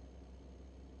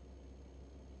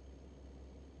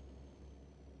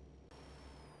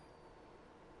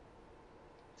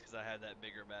 It's because I had that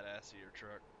bigger badassier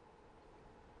truck.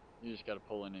 You just gotta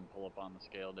pull in and pull up on the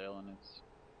scale, Dale, and it's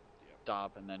Yep.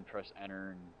 stop and then press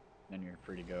enter and then you're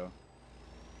free to go.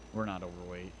 We're not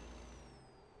overweight.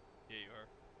 Yeah, you are.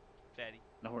 Fatty.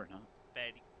 No, we're not.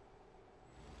 Fatty.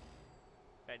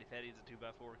 Fatty is a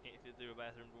 2x4. Can't fit through a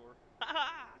bathroom door. Ha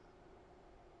ha!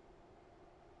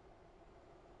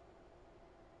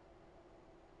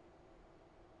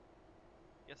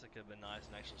 Guess it could have been nice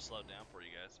and actually slowed down for you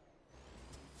guys.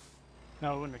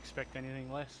 No, I wouldn't expect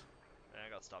anything less. I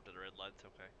got stopped at a red light. It's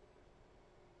okay.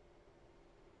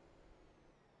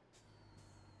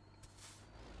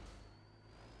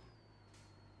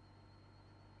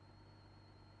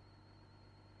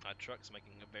 My truck's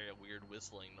making a very weird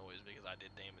whistling noise because I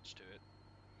did damage to it.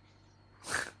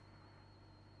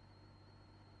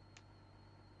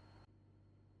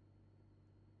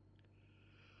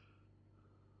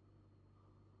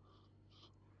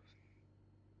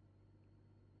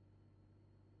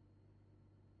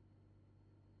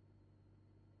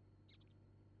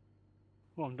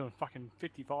 Well, I'm doing fucking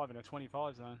 55 in a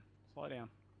 25 zone. Slow down.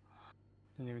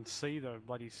 Didn't even see the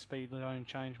bloody speed zone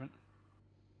changement.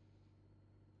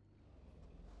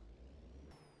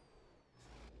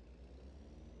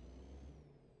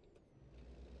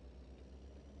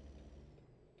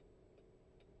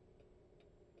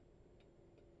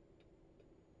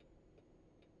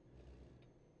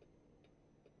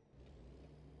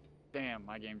 Damn,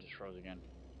 my game just froze again.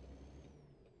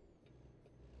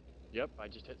 Yep, I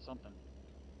just hit something.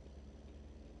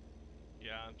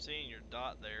 Yeah, I'm seeing your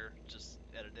dot there, just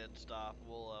at a dead stop.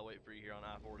 We'll wait for you here on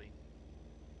I-40.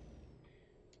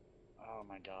 Oh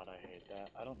my god, I hate that.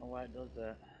 I don't know why it does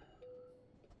that.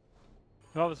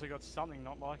 It obviously got something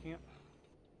not liking it.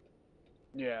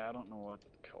 Yeah, I don't know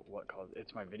what caused it.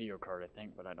 It's my video card, I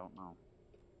think, but I don't know.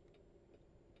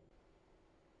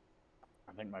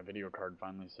 I think my video card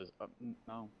finally says,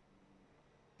 no.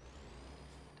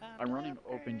 I'm running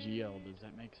OpenGL. Does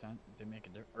that make sense? They make a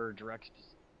difference? Or Direct.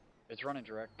 It's running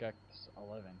DirectX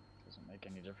 11. Doesn't make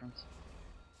any difference.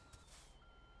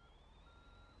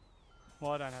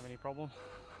 Well, I don't have any problem.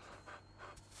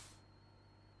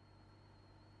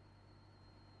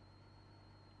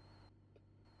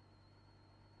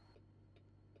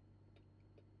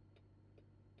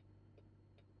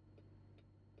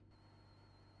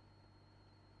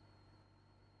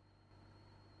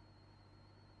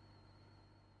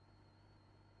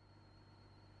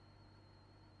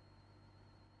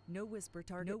 No whisper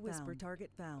target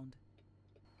found.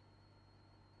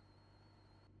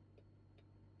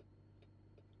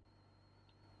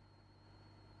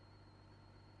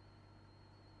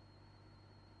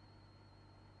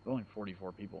 There's only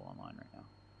 44 people online right now.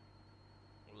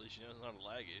 Well, at least you know it's not a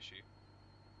lag issue.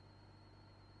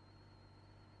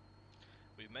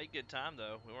 We made good time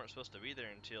though. We weren't supposed to be there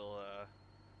until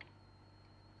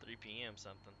 3 p.m.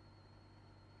 something.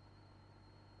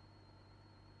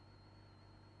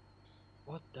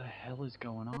 What the hell is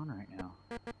going on right now?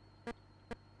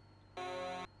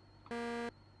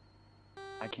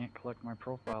 I can't collect my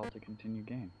profile to continue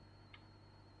game.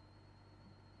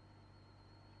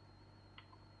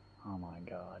 Oh my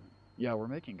god. Yeah, we're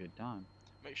making good time.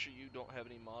 Make sure you don't have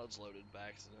any mods loaded by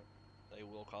accident. They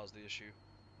will cause the issue.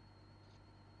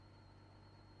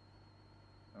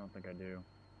 I don't think I do.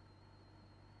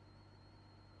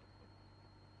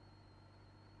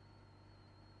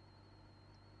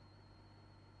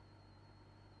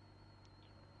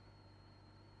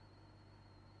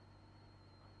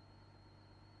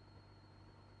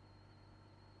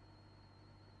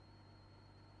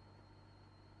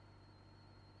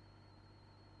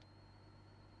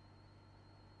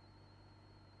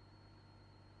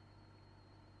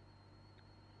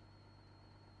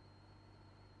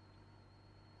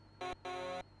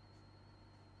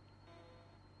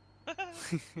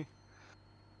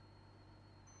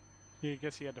 Yeah, I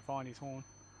guess he had to find his horn.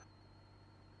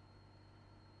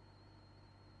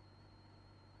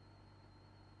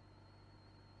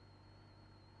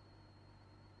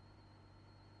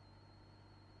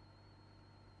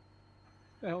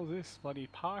 The hell is this? Bloody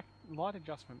park light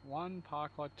adjustment 1,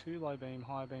 park light 2, low beam,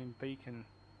 high beam, beacon,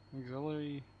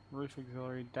 auxiliary, roof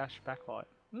auxiliary, dash backlight.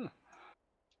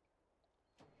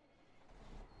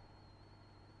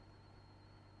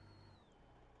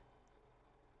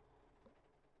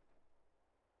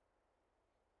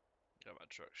 Got my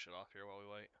truck shut off here while we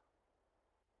wait.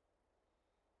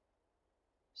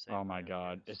 Oh my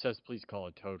god. It says please call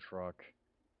a tow truck.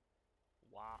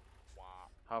 Wah, wah.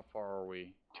 How far are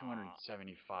we?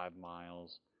 275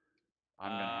 miles.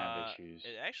 I'm gonna have issues.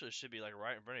 It actually should be like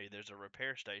right in front of you. There's a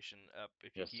repair station up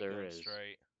if you Yes, keep there going is.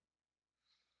 straight.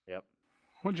 Yep.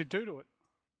 What'd you do to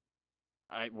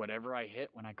it? Whatever I hit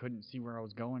when I couldn't see where I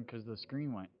was going because the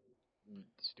screen went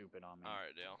stupid on me.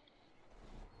 Alright, Dale.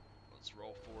 Let's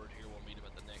roll forward here. We'll meet him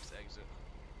at the next exit.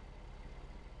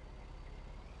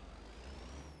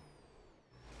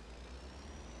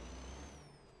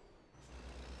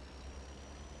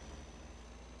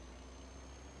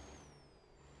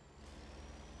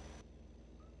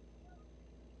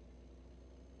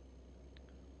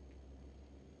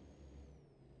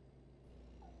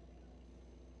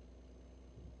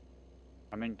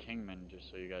 I'm in Kingman, just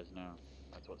so you guys know.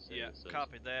 That's what city this is.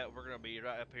 Copy that. We're going to be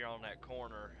right up here on that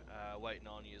corner waiting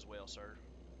on you as well, sir.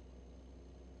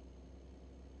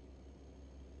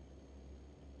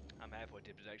 I'm halfway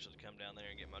tempted actually to come down there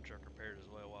and get my truck repaired as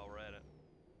well while we're at it.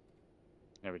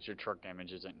 Yeah, but your truck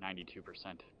damage is at 92%.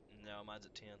 No, mine's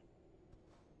at 10.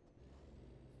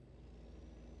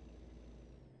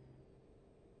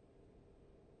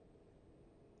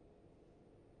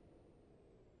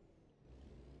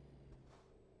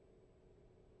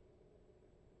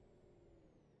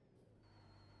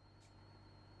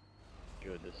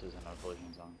 good. This isn't a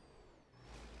collision zone.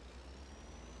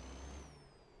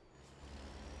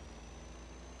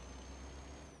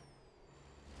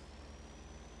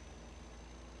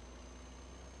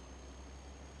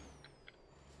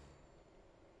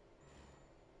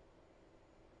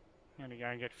 I'm gonna go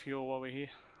and get fuel while we're here.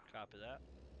 Copy that.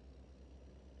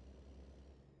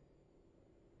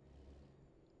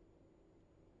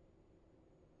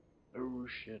 Oh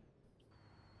shit.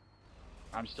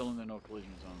 I'm still in the no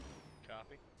collision zone.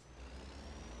 Copy.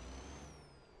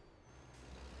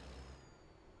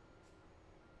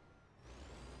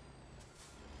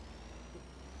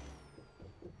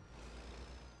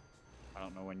 I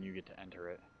don't know when you get to enter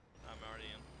it. I'm already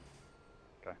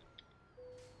in. Okay.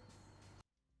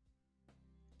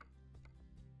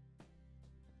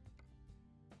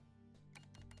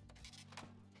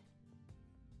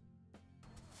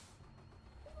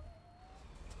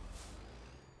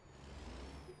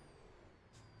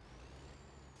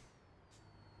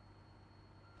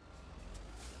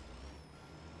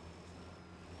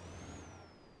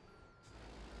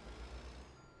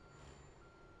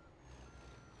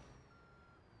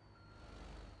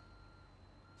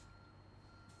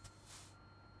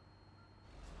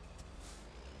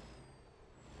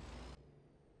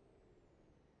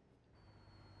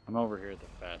 I'm over here at the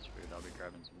fast food. I'll be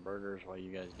grabbing some burgers while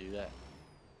you guys do that.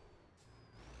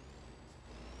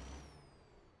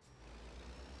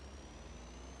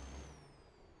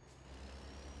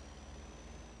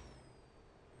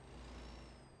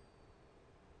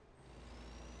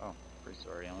 Oh, pretty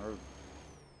sorry on the road.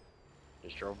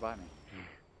 Just drove by me.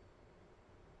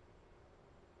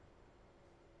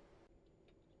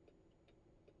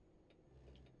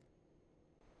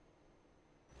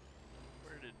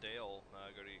 Where did Dale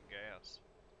go to get gas?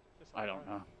 Just up I the don't road.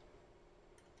 know.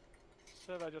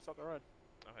 Servo just up the road.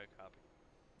 Okay, copy.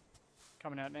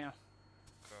 Coming out now.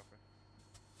 Copy.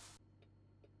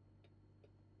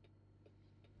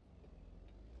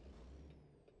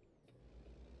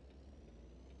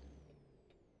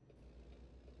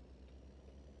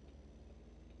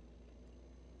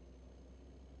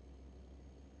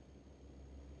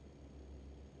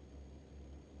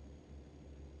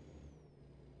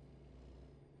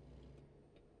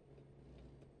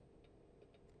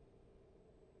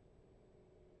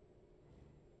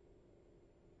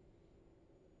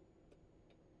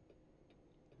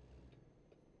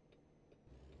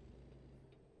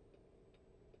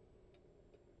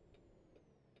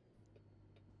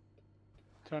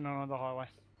 Turn on the highway.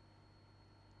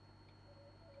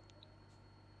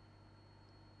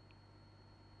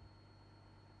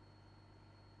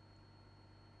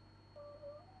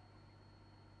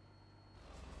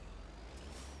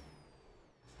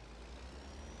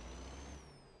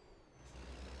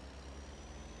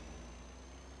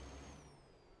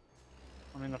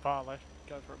 I'm in the far left.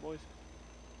 Go for it, boys.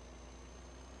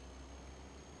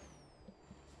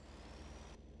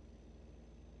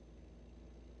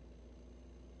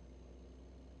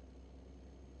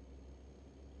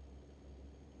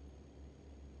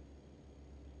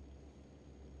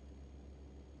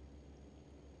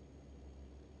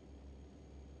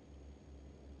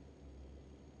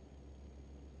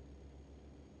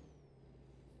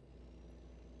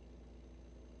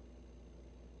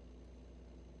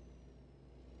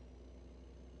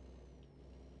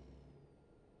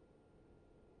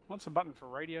 What's the button for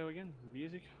radio again?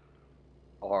 Music?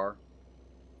 R.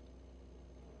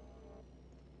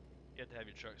 You have to have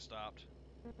your truck stopped.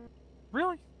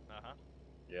 Really? Uh-huh.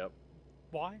 Yep.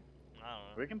 Why? I don't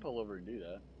know. We can pull over and do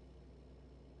that.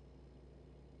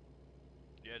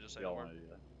 Yeah, just say Y'all the word. want to do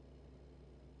that?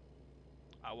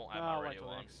 I won't have I'll my wait radio till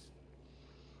the on. next.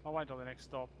 I'll wait till the next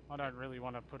stop. I don't really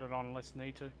want to put it on unless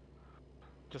need to.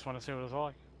 Just want to see what it's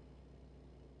like.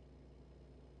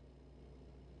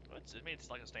 I mean, it's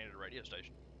like a standard radio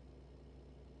station.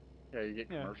 Yeah, you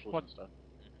get Yeah, commercials what- and stuff.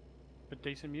 But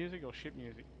decent music or shit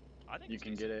music? I think You it's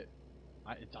can decent. get it.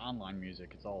 It's online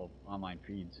music. It's all online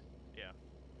feeds.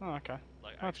 Oh, okay.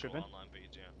 Like That's actual good then. online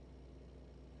feeds, yeah.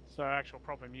 So actual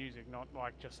proper music, not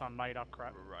like just some made up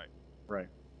crap. Right. Right.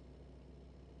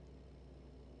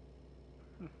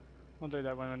 I'll do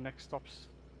that when the next stops.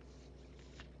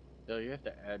 So you have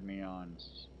to add me on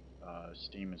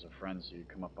Steam as a friend so you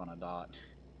come up on a dot.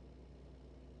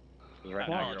 'Cause right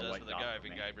I now you're a apologize white for the dot guy. for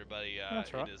me. Everybody,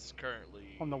 That's right. it is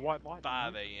currently On the white light.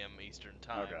 5 a.m. Eastern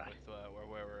time Okay. with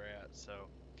where we're at, so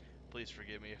please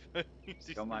forgive me if you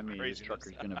see Don't some mind me. This craziness.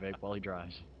 trucker's gonna vape while he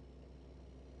drives.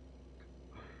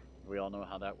 We all know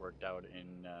how that worked out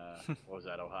in what was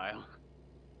that, Ohio?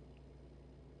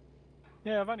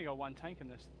 Yeah, I've only got one tank in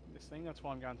this thing. That's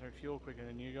why I'm going through fuel quicker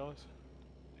than you guys.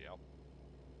 Yep.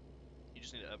 You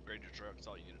just need to upgrade your truck. That's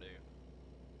all you need to do.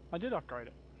 I did upgrade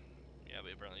it. Yeah,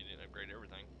 but apparently you didn't upgrade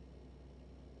everything.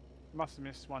 Must have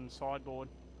missed one sideboard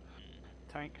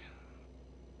tank.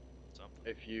 Something.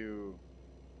 If you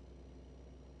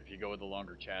go with the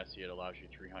longer chassis, it allows you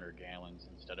 300 gallons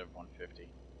instead of 150.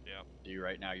 Yeah. So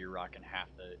right now you're rocking half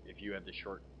the. If you have the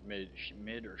short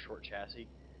mid or short chassis,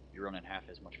 you're running half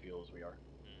as much fuel as we are.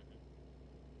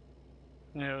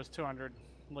 Yeah, it was 200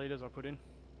 liters I put in,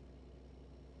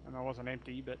 and I wasn't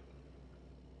empty, but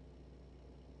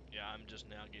Yeah, I'm just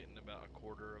now getting about a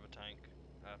quarter of a tank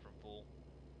from full.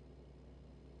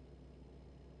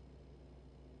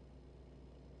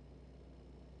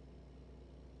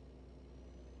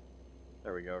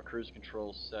 There we go. Cruise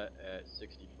control set at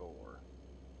 64.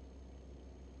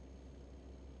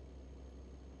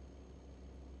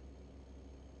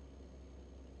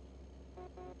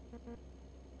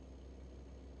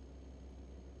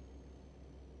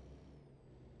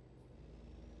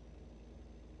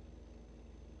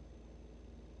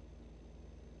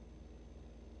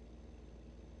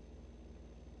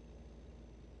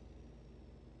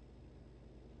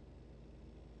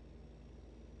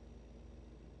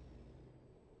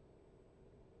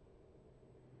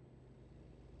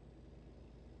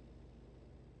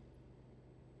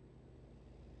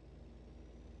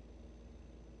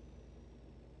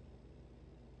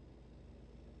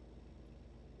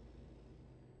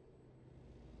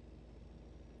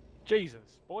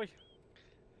 Jesus, boy.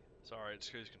 Sorry, it's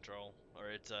cruise control, or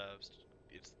it's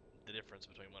the difference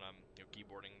between when I'm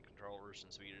keyboarding controllers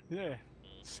and speeded. Yeah,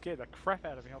 scared the crap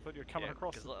out of me. I thought you were coming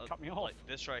across to cut me off. Like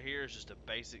this right here is just a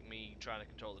basic me trying to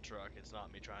control the truck. It's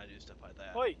not me trying to do stuff like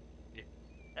that. Oi! Yeah.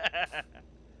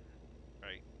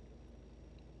 Right.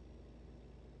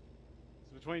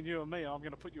 So between you and me, I'm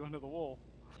going to put you into the wall.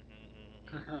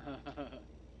 I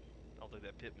don't think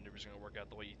that pit maneuver is going to work out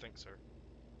the way you think, sir.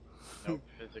 Nope,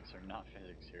 physics are not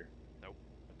physics here. Nope.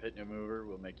 The pit maneuver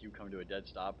will make you come to a dead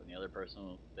stop, and the other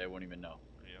person, they won't even know.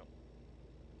 Yep.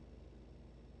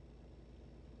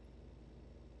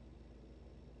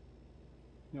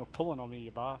 You're pulling on me,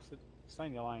 you bastard. Stay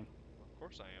in your lane. Of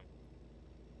course I am.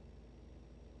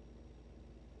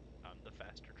 I'm the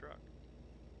faster truck.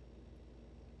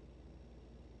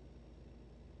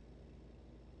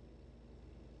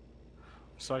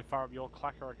 So far up your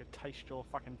clacker, I could taste your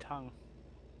fucking tongue.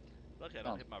 Lucky I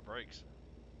don't hit my brakes.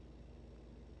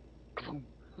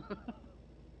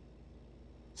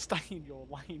 Stay in your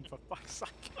lane, for fuck's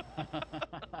sake.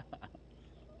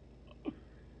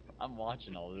 I'm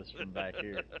watching all this from back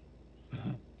here.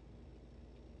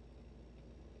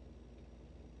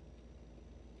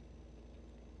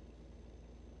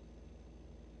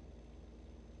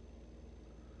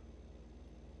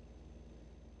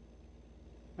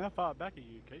 How far back are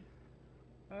you, Keith?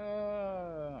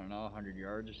 I don't know, 100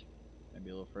 yards,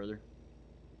 maybe a little further.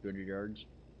 200 yards.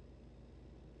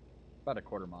 About a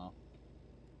quarter mile.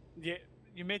 Yeah,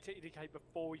 you meant to indicate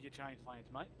before you change lanes,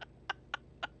 mate.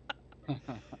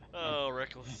 Oh,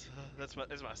 reckless. That's my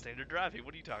standard driving.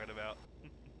 What are you talking about?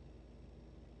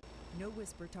 No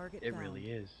whisper target It found. really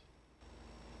is.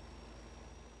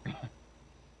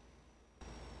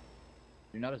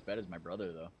 You're not as bad as my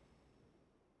brother, though.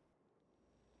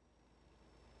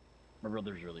 My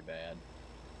brother's really bad.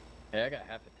 Hey, I got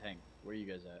half a tank. Where are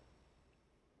you guys at?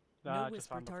 No just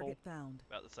whisper under target full. found.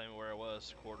 About the same where I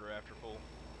was, quarter after full.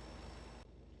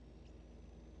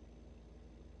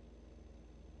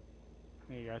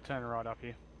 There you go, turn right up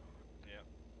here. Yep.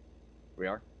 We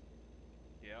are?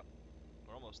 Yep.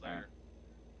 We're almost Alright.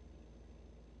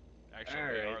 there. Actually, we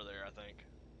Alright. are there, I think.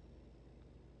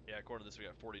 Yeah, according to this, we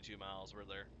got 42 miles. We're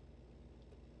there.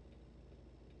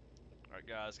 Alright,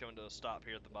 guys, coming to a stop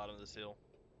here at the bottom of this hill.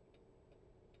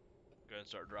 Go ahead and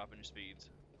start dropping your speeds.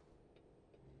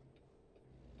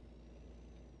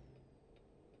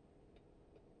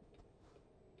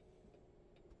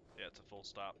 Yeah, it's a full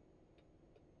stop.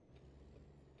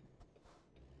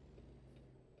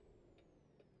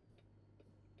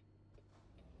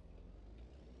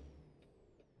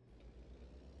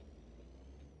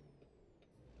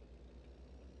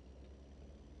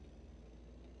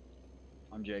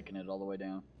 I'm jaking it all the way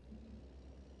down.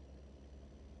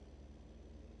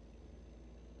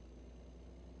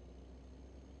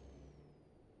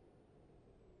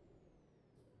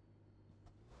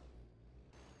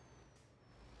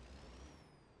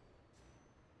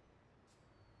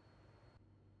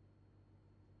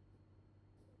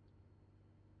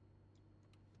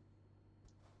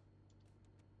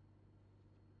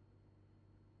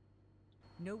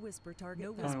 No whisper target.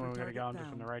 No Tell me whisper when we gotta target go, I'm found.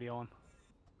 just on the radio on.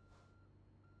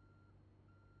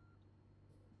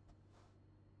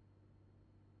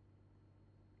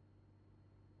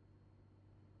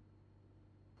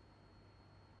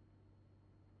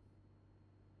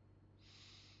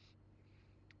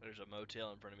 There's a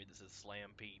motel in front of me that says Slam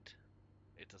Pete.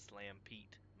 It's a Slam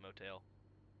Pete motel.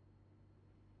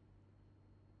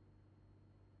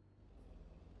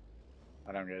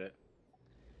 I don't get it.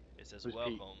 It says Who's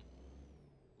welcome. Pete?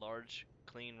 Large,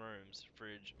 clean rooms,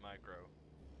 fridge, micro.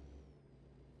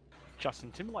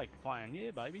 Justin Timberlake playing,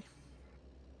 yeah, baby.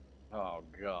 Oh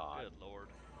God. Good lord.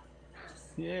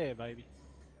 Yeah, baby.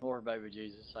 Lord, baby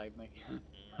Jesus, save me.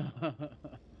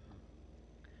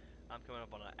 I'm coming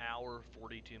up on an hour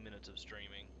 42 minutes of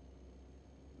streaming.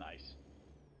 Nice.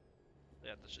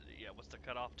 Yeah, what's the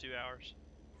cutoff? 2 hours?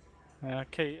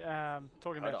 Okay,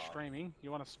 talking about Cutoff. streaming,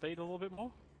 you want to speed a little bit more?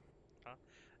 Huh?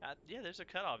 Yeah, there's a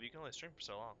cutoff. You can only stream for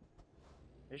so long.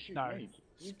 No, You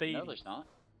speedy. no, there's not.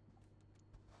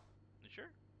 You sure?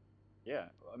 Yeah,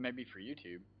 maybe for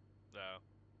YouTube. No.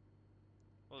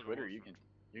 What Twitter, was you can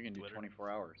do Twitter? 24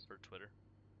 hours. For Twitter.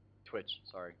 Twitch,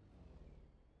 sorry.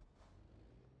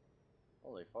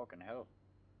 Holy fucking hell.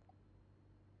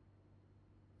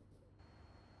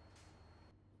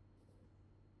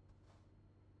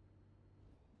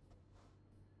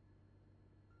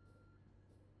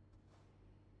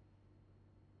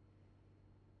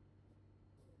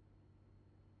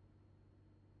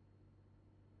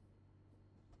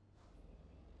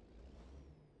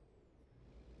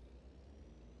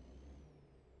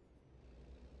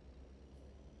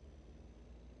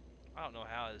 I don't know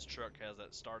how his truck has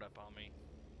that startup on me.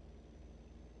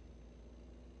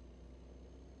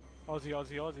 Aussie,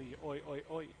 Aussie, Aussie, oi, oi,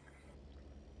 oi.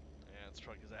 Yeah, it's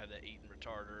probably because I have that eating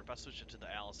retarder. If I switch it to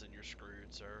the Allison, you're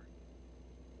screwed, sir.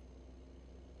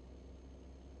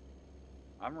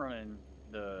 I'm running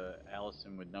the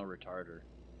Allison with no retarder.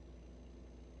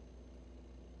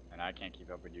 And I can't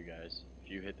keep up with you guys. If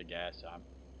you hit the gas,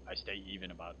 I stay even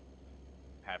about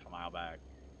half a mile back.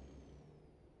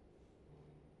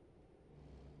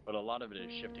 But a lot of it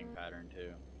is shifting pattern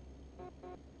too.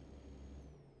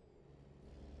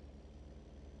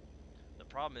 The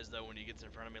problem is though when he gets in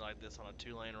front of me like this on a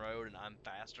 2-lane road and I'm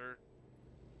faster.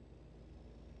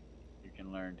 You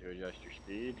can learn to adjust your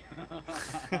speed.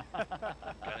 Got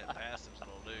it past him, so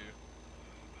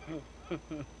it'll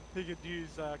do. He could use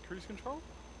cruise control?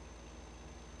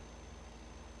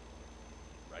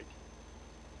 Right?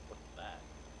 What's that?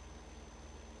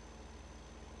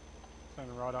 It's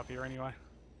only right up here anyway.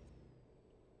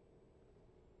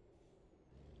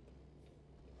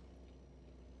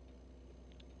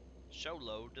 Show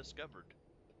low discovered.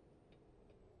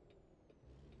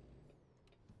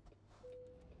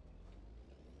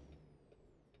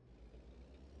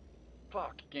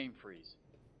 Fuck, game freeze.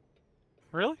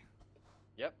 Really?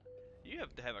 Yep. You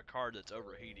have to have a car that's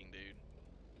overheating, dude.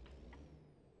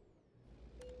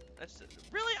 That's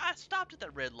really? I stopped at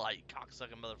that red light,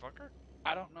 cocksucking motherfucker.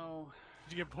 I don't know.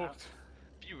 Did you get booked?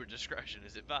 Viewer discretion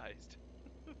is advised.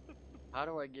 How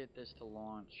do I get this to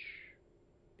launch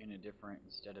in a different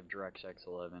instead of DirectX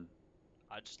 11?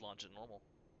 I just launch it normal.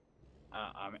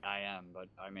 I am, but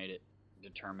I made it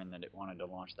determine that it wanted to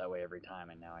launch that way every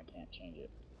time, and now I can't change it.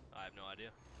 I have no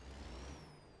idea.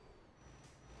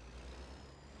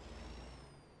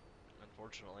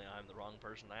 Unfortunately, I'm the wrong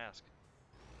person to ask.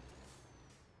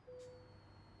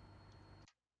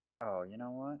 Oh, you know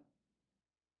what?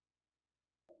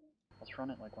 Let's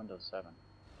run it like Windows 7.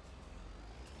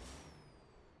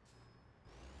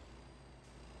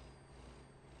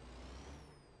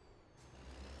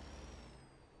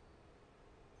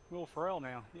 Will Ferrell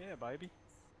now. Yeah, baby.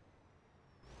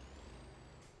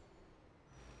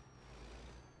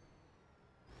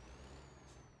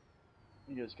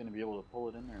 You guys gonna be able to pull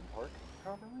it in there and park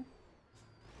properly?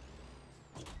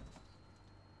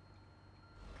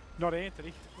 Not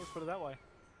Anthony. Let's put it that way.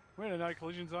 We're in a no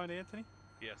collision zone, Anthony.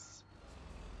 Yes.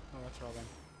 Oh, that's right then.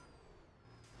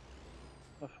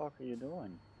 What the fuck are you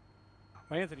doing?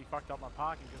 Well, Anthony fucked up my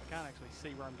parking because I can't actually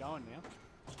see where I'm going now.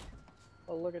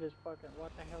 Oh, look at his fucking.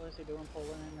 What the hell is he doing pulling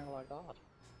in there like that?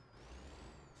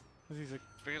 Because he's a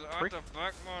Because I prick. have to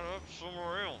back mine up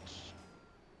somewhere else.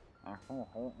 Sounds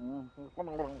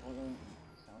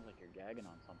like you're gagging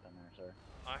on something there, sir.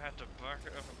 I have to back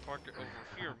it up and park it over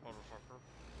here, motherfucker.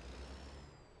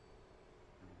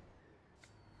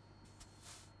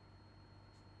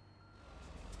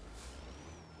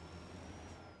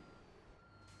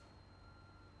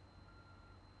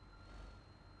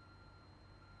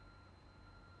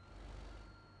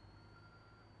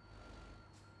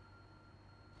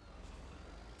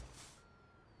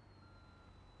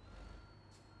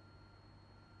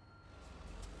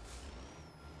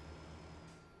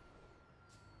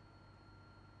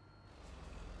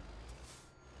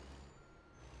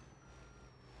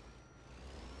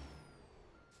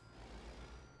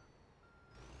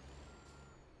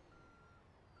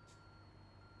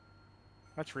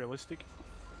 That's realistic.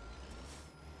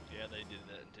 Yeah, they did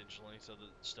that intentionally so that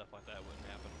stuff like that wouldn't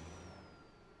happen.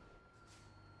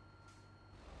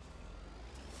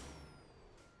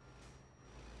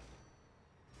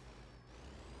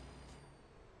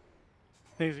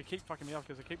 Things that keep fucking me up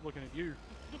because I keep looking at you.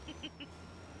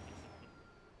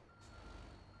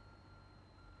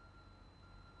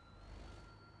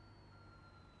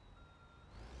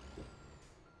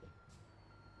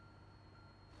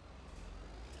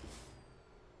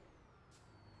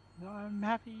 I'm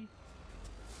happy.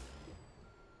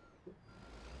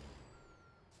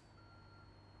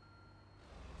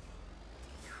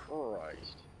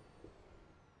 Christ.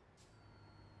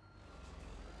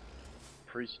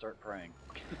 Priests start praying.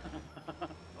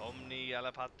 Omni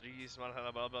alla patris, blah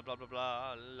blah blah blah blah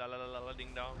blah, la la la la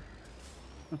ding dong.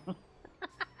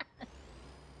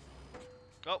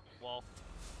 Oh, well.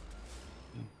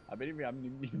 I bet I'm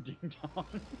ding dong.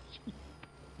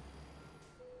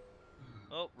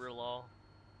 Oh, real law.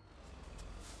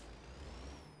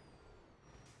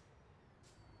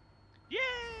 Yay!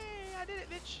 I did it,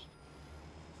 bitch!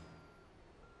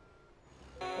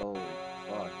 Holy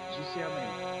fuck. Did you see how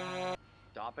many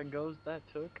stop and goes that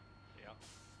took? Yeah.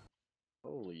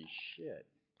 Holy shit.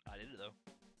 I did it, though.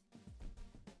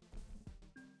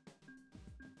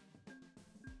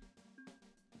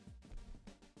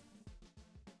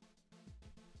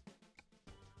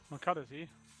 My Cutter's here.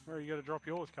 Where are you going to drop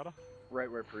yours, Cutter? Right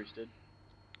where Priest did.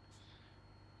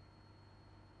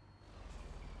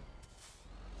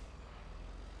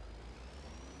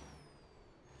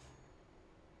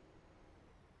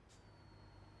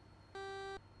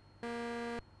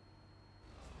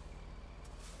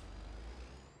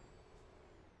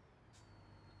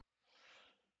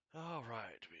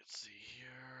 Alright, let's see here.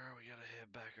 We gotta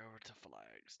head back over to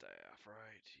Flagstaff,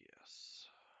 right? Yes.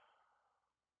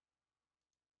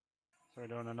 So we're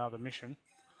doing another mission.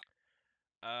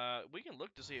 We can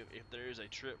look to see if there is a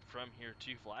trip from here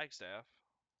to Flagstaff.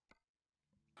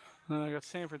 I got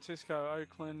San Francisco,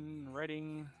 Oakland,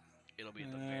 Reading. It'll be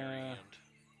at the very end.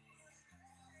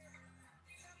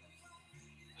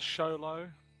 Sholo.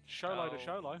 Sholo to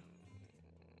Sholo.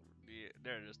 Yeah,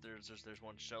 there it is. There's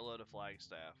one Sholo to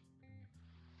Flagstaff.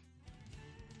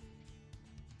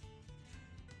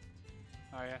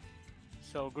 Oh yeah.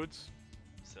 Sell goods.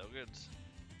 Sell goods.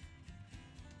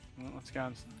 Well, let's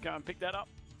go and pick that up.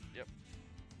 Yep.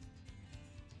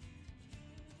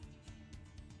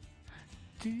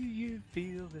 Do you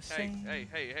feel the same?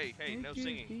 Hey, no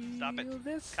singing. Stop it.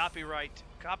 This? Copyright.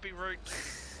 Copyright.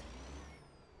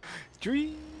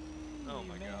 Dream. Oh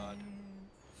my god.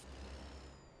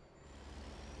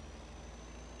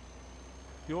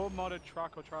 Your modded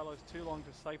truck or trailer is too long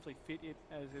to safely fit it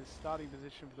as is starting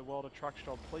position for the World of Trucks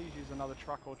job. Please use another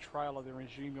truck or trailer to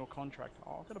resume your contract.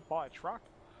 Oh, I'm gonna buy a truck.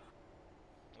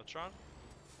 What's wrong?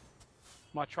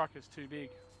 My truck is too big.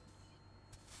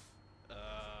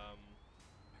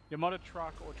 Your modded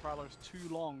truck or trailer is too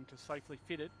long to safely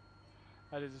fit it.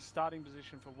 That is a starting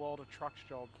position for World of Trucks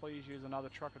job. Please use another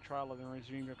truck or trailer to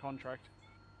resume your contract.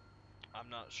 I'm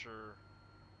not sure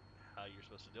how you're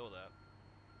supposed to deal with that.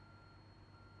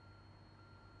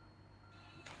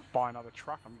 Buy another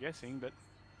truck, I'm guessing, but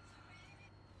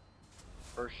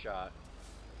First shot.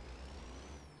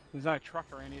 there's no truck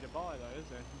around here to buy though, is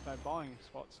there? There's no buying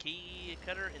spots. Key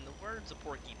Cutter, in the words of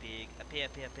Porky Pig,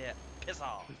 piss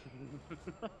off.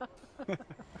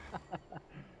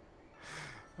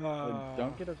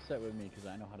 Don't get upset with me because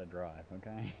I know how to drive,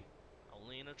 okay?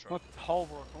 Only in a truck. What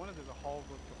Holbrook? I wonder if there's a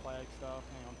Holbrook to Flagstaff.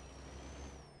 Hang on.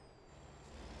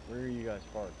 Where are you guys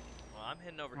parked? Well, I'm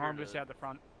heading over here. I'm just out the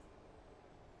front.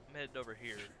 I'm headed over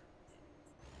here.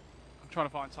 I'm trying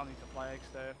to find something to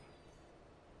Flagstaff.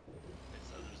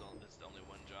 It's the only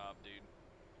one job, dude.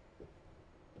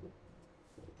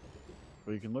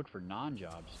 Well, you can look for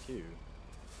non-jobs too.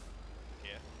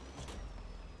 Yeah.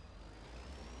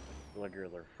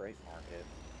 Regular freight market.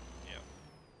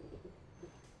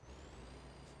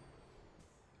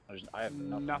 Yeah. I have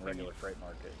nothing Nothing. regular freight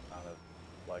market out of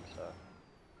Flagstaff.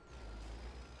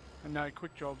 And no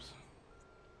quick jobs.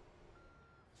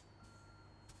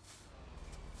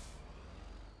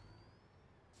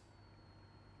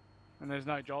 And there's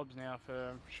no jobs now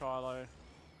for Sholo,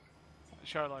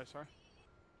 sorry.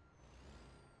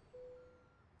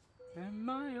 And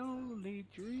my only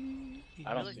dream.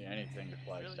 I don't Really? see anything to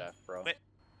Flagstaff, bro. Wait.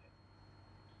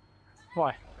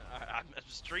 Why? I'm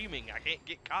streaming. I can't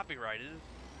get copyrighted.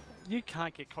 You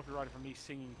can't get copyrighted from me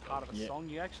singing part of a Yeah. song.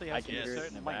 You actually I have can to Yes. be a hear it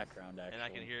in certain the length. background, actually. And I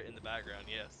can hear it in the background,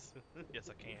 yes. Yes,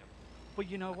 I can. But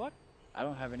you know what? I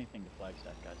don't have anything to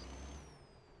Flagstaff, guys.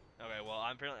 Okay, well,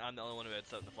 I'm the only one who had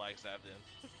something to Flagstaff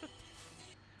then.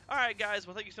 Alright, guys,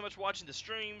 well, thank you so much for watching the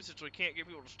stream, since we can't get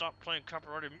people to stop playing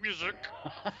copyrighted music.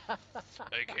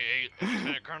 AKA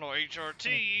Lieutenant Colonel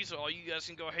HRT, so all you guys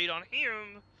can go hate on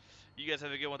him. You guys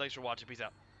have a good one. Thanks for watching. Peace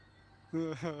out.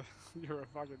 You're a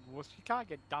fucking wuss. You can't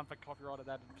get done for copyright of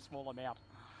that small amount.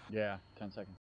 Yeah, 10 seconds.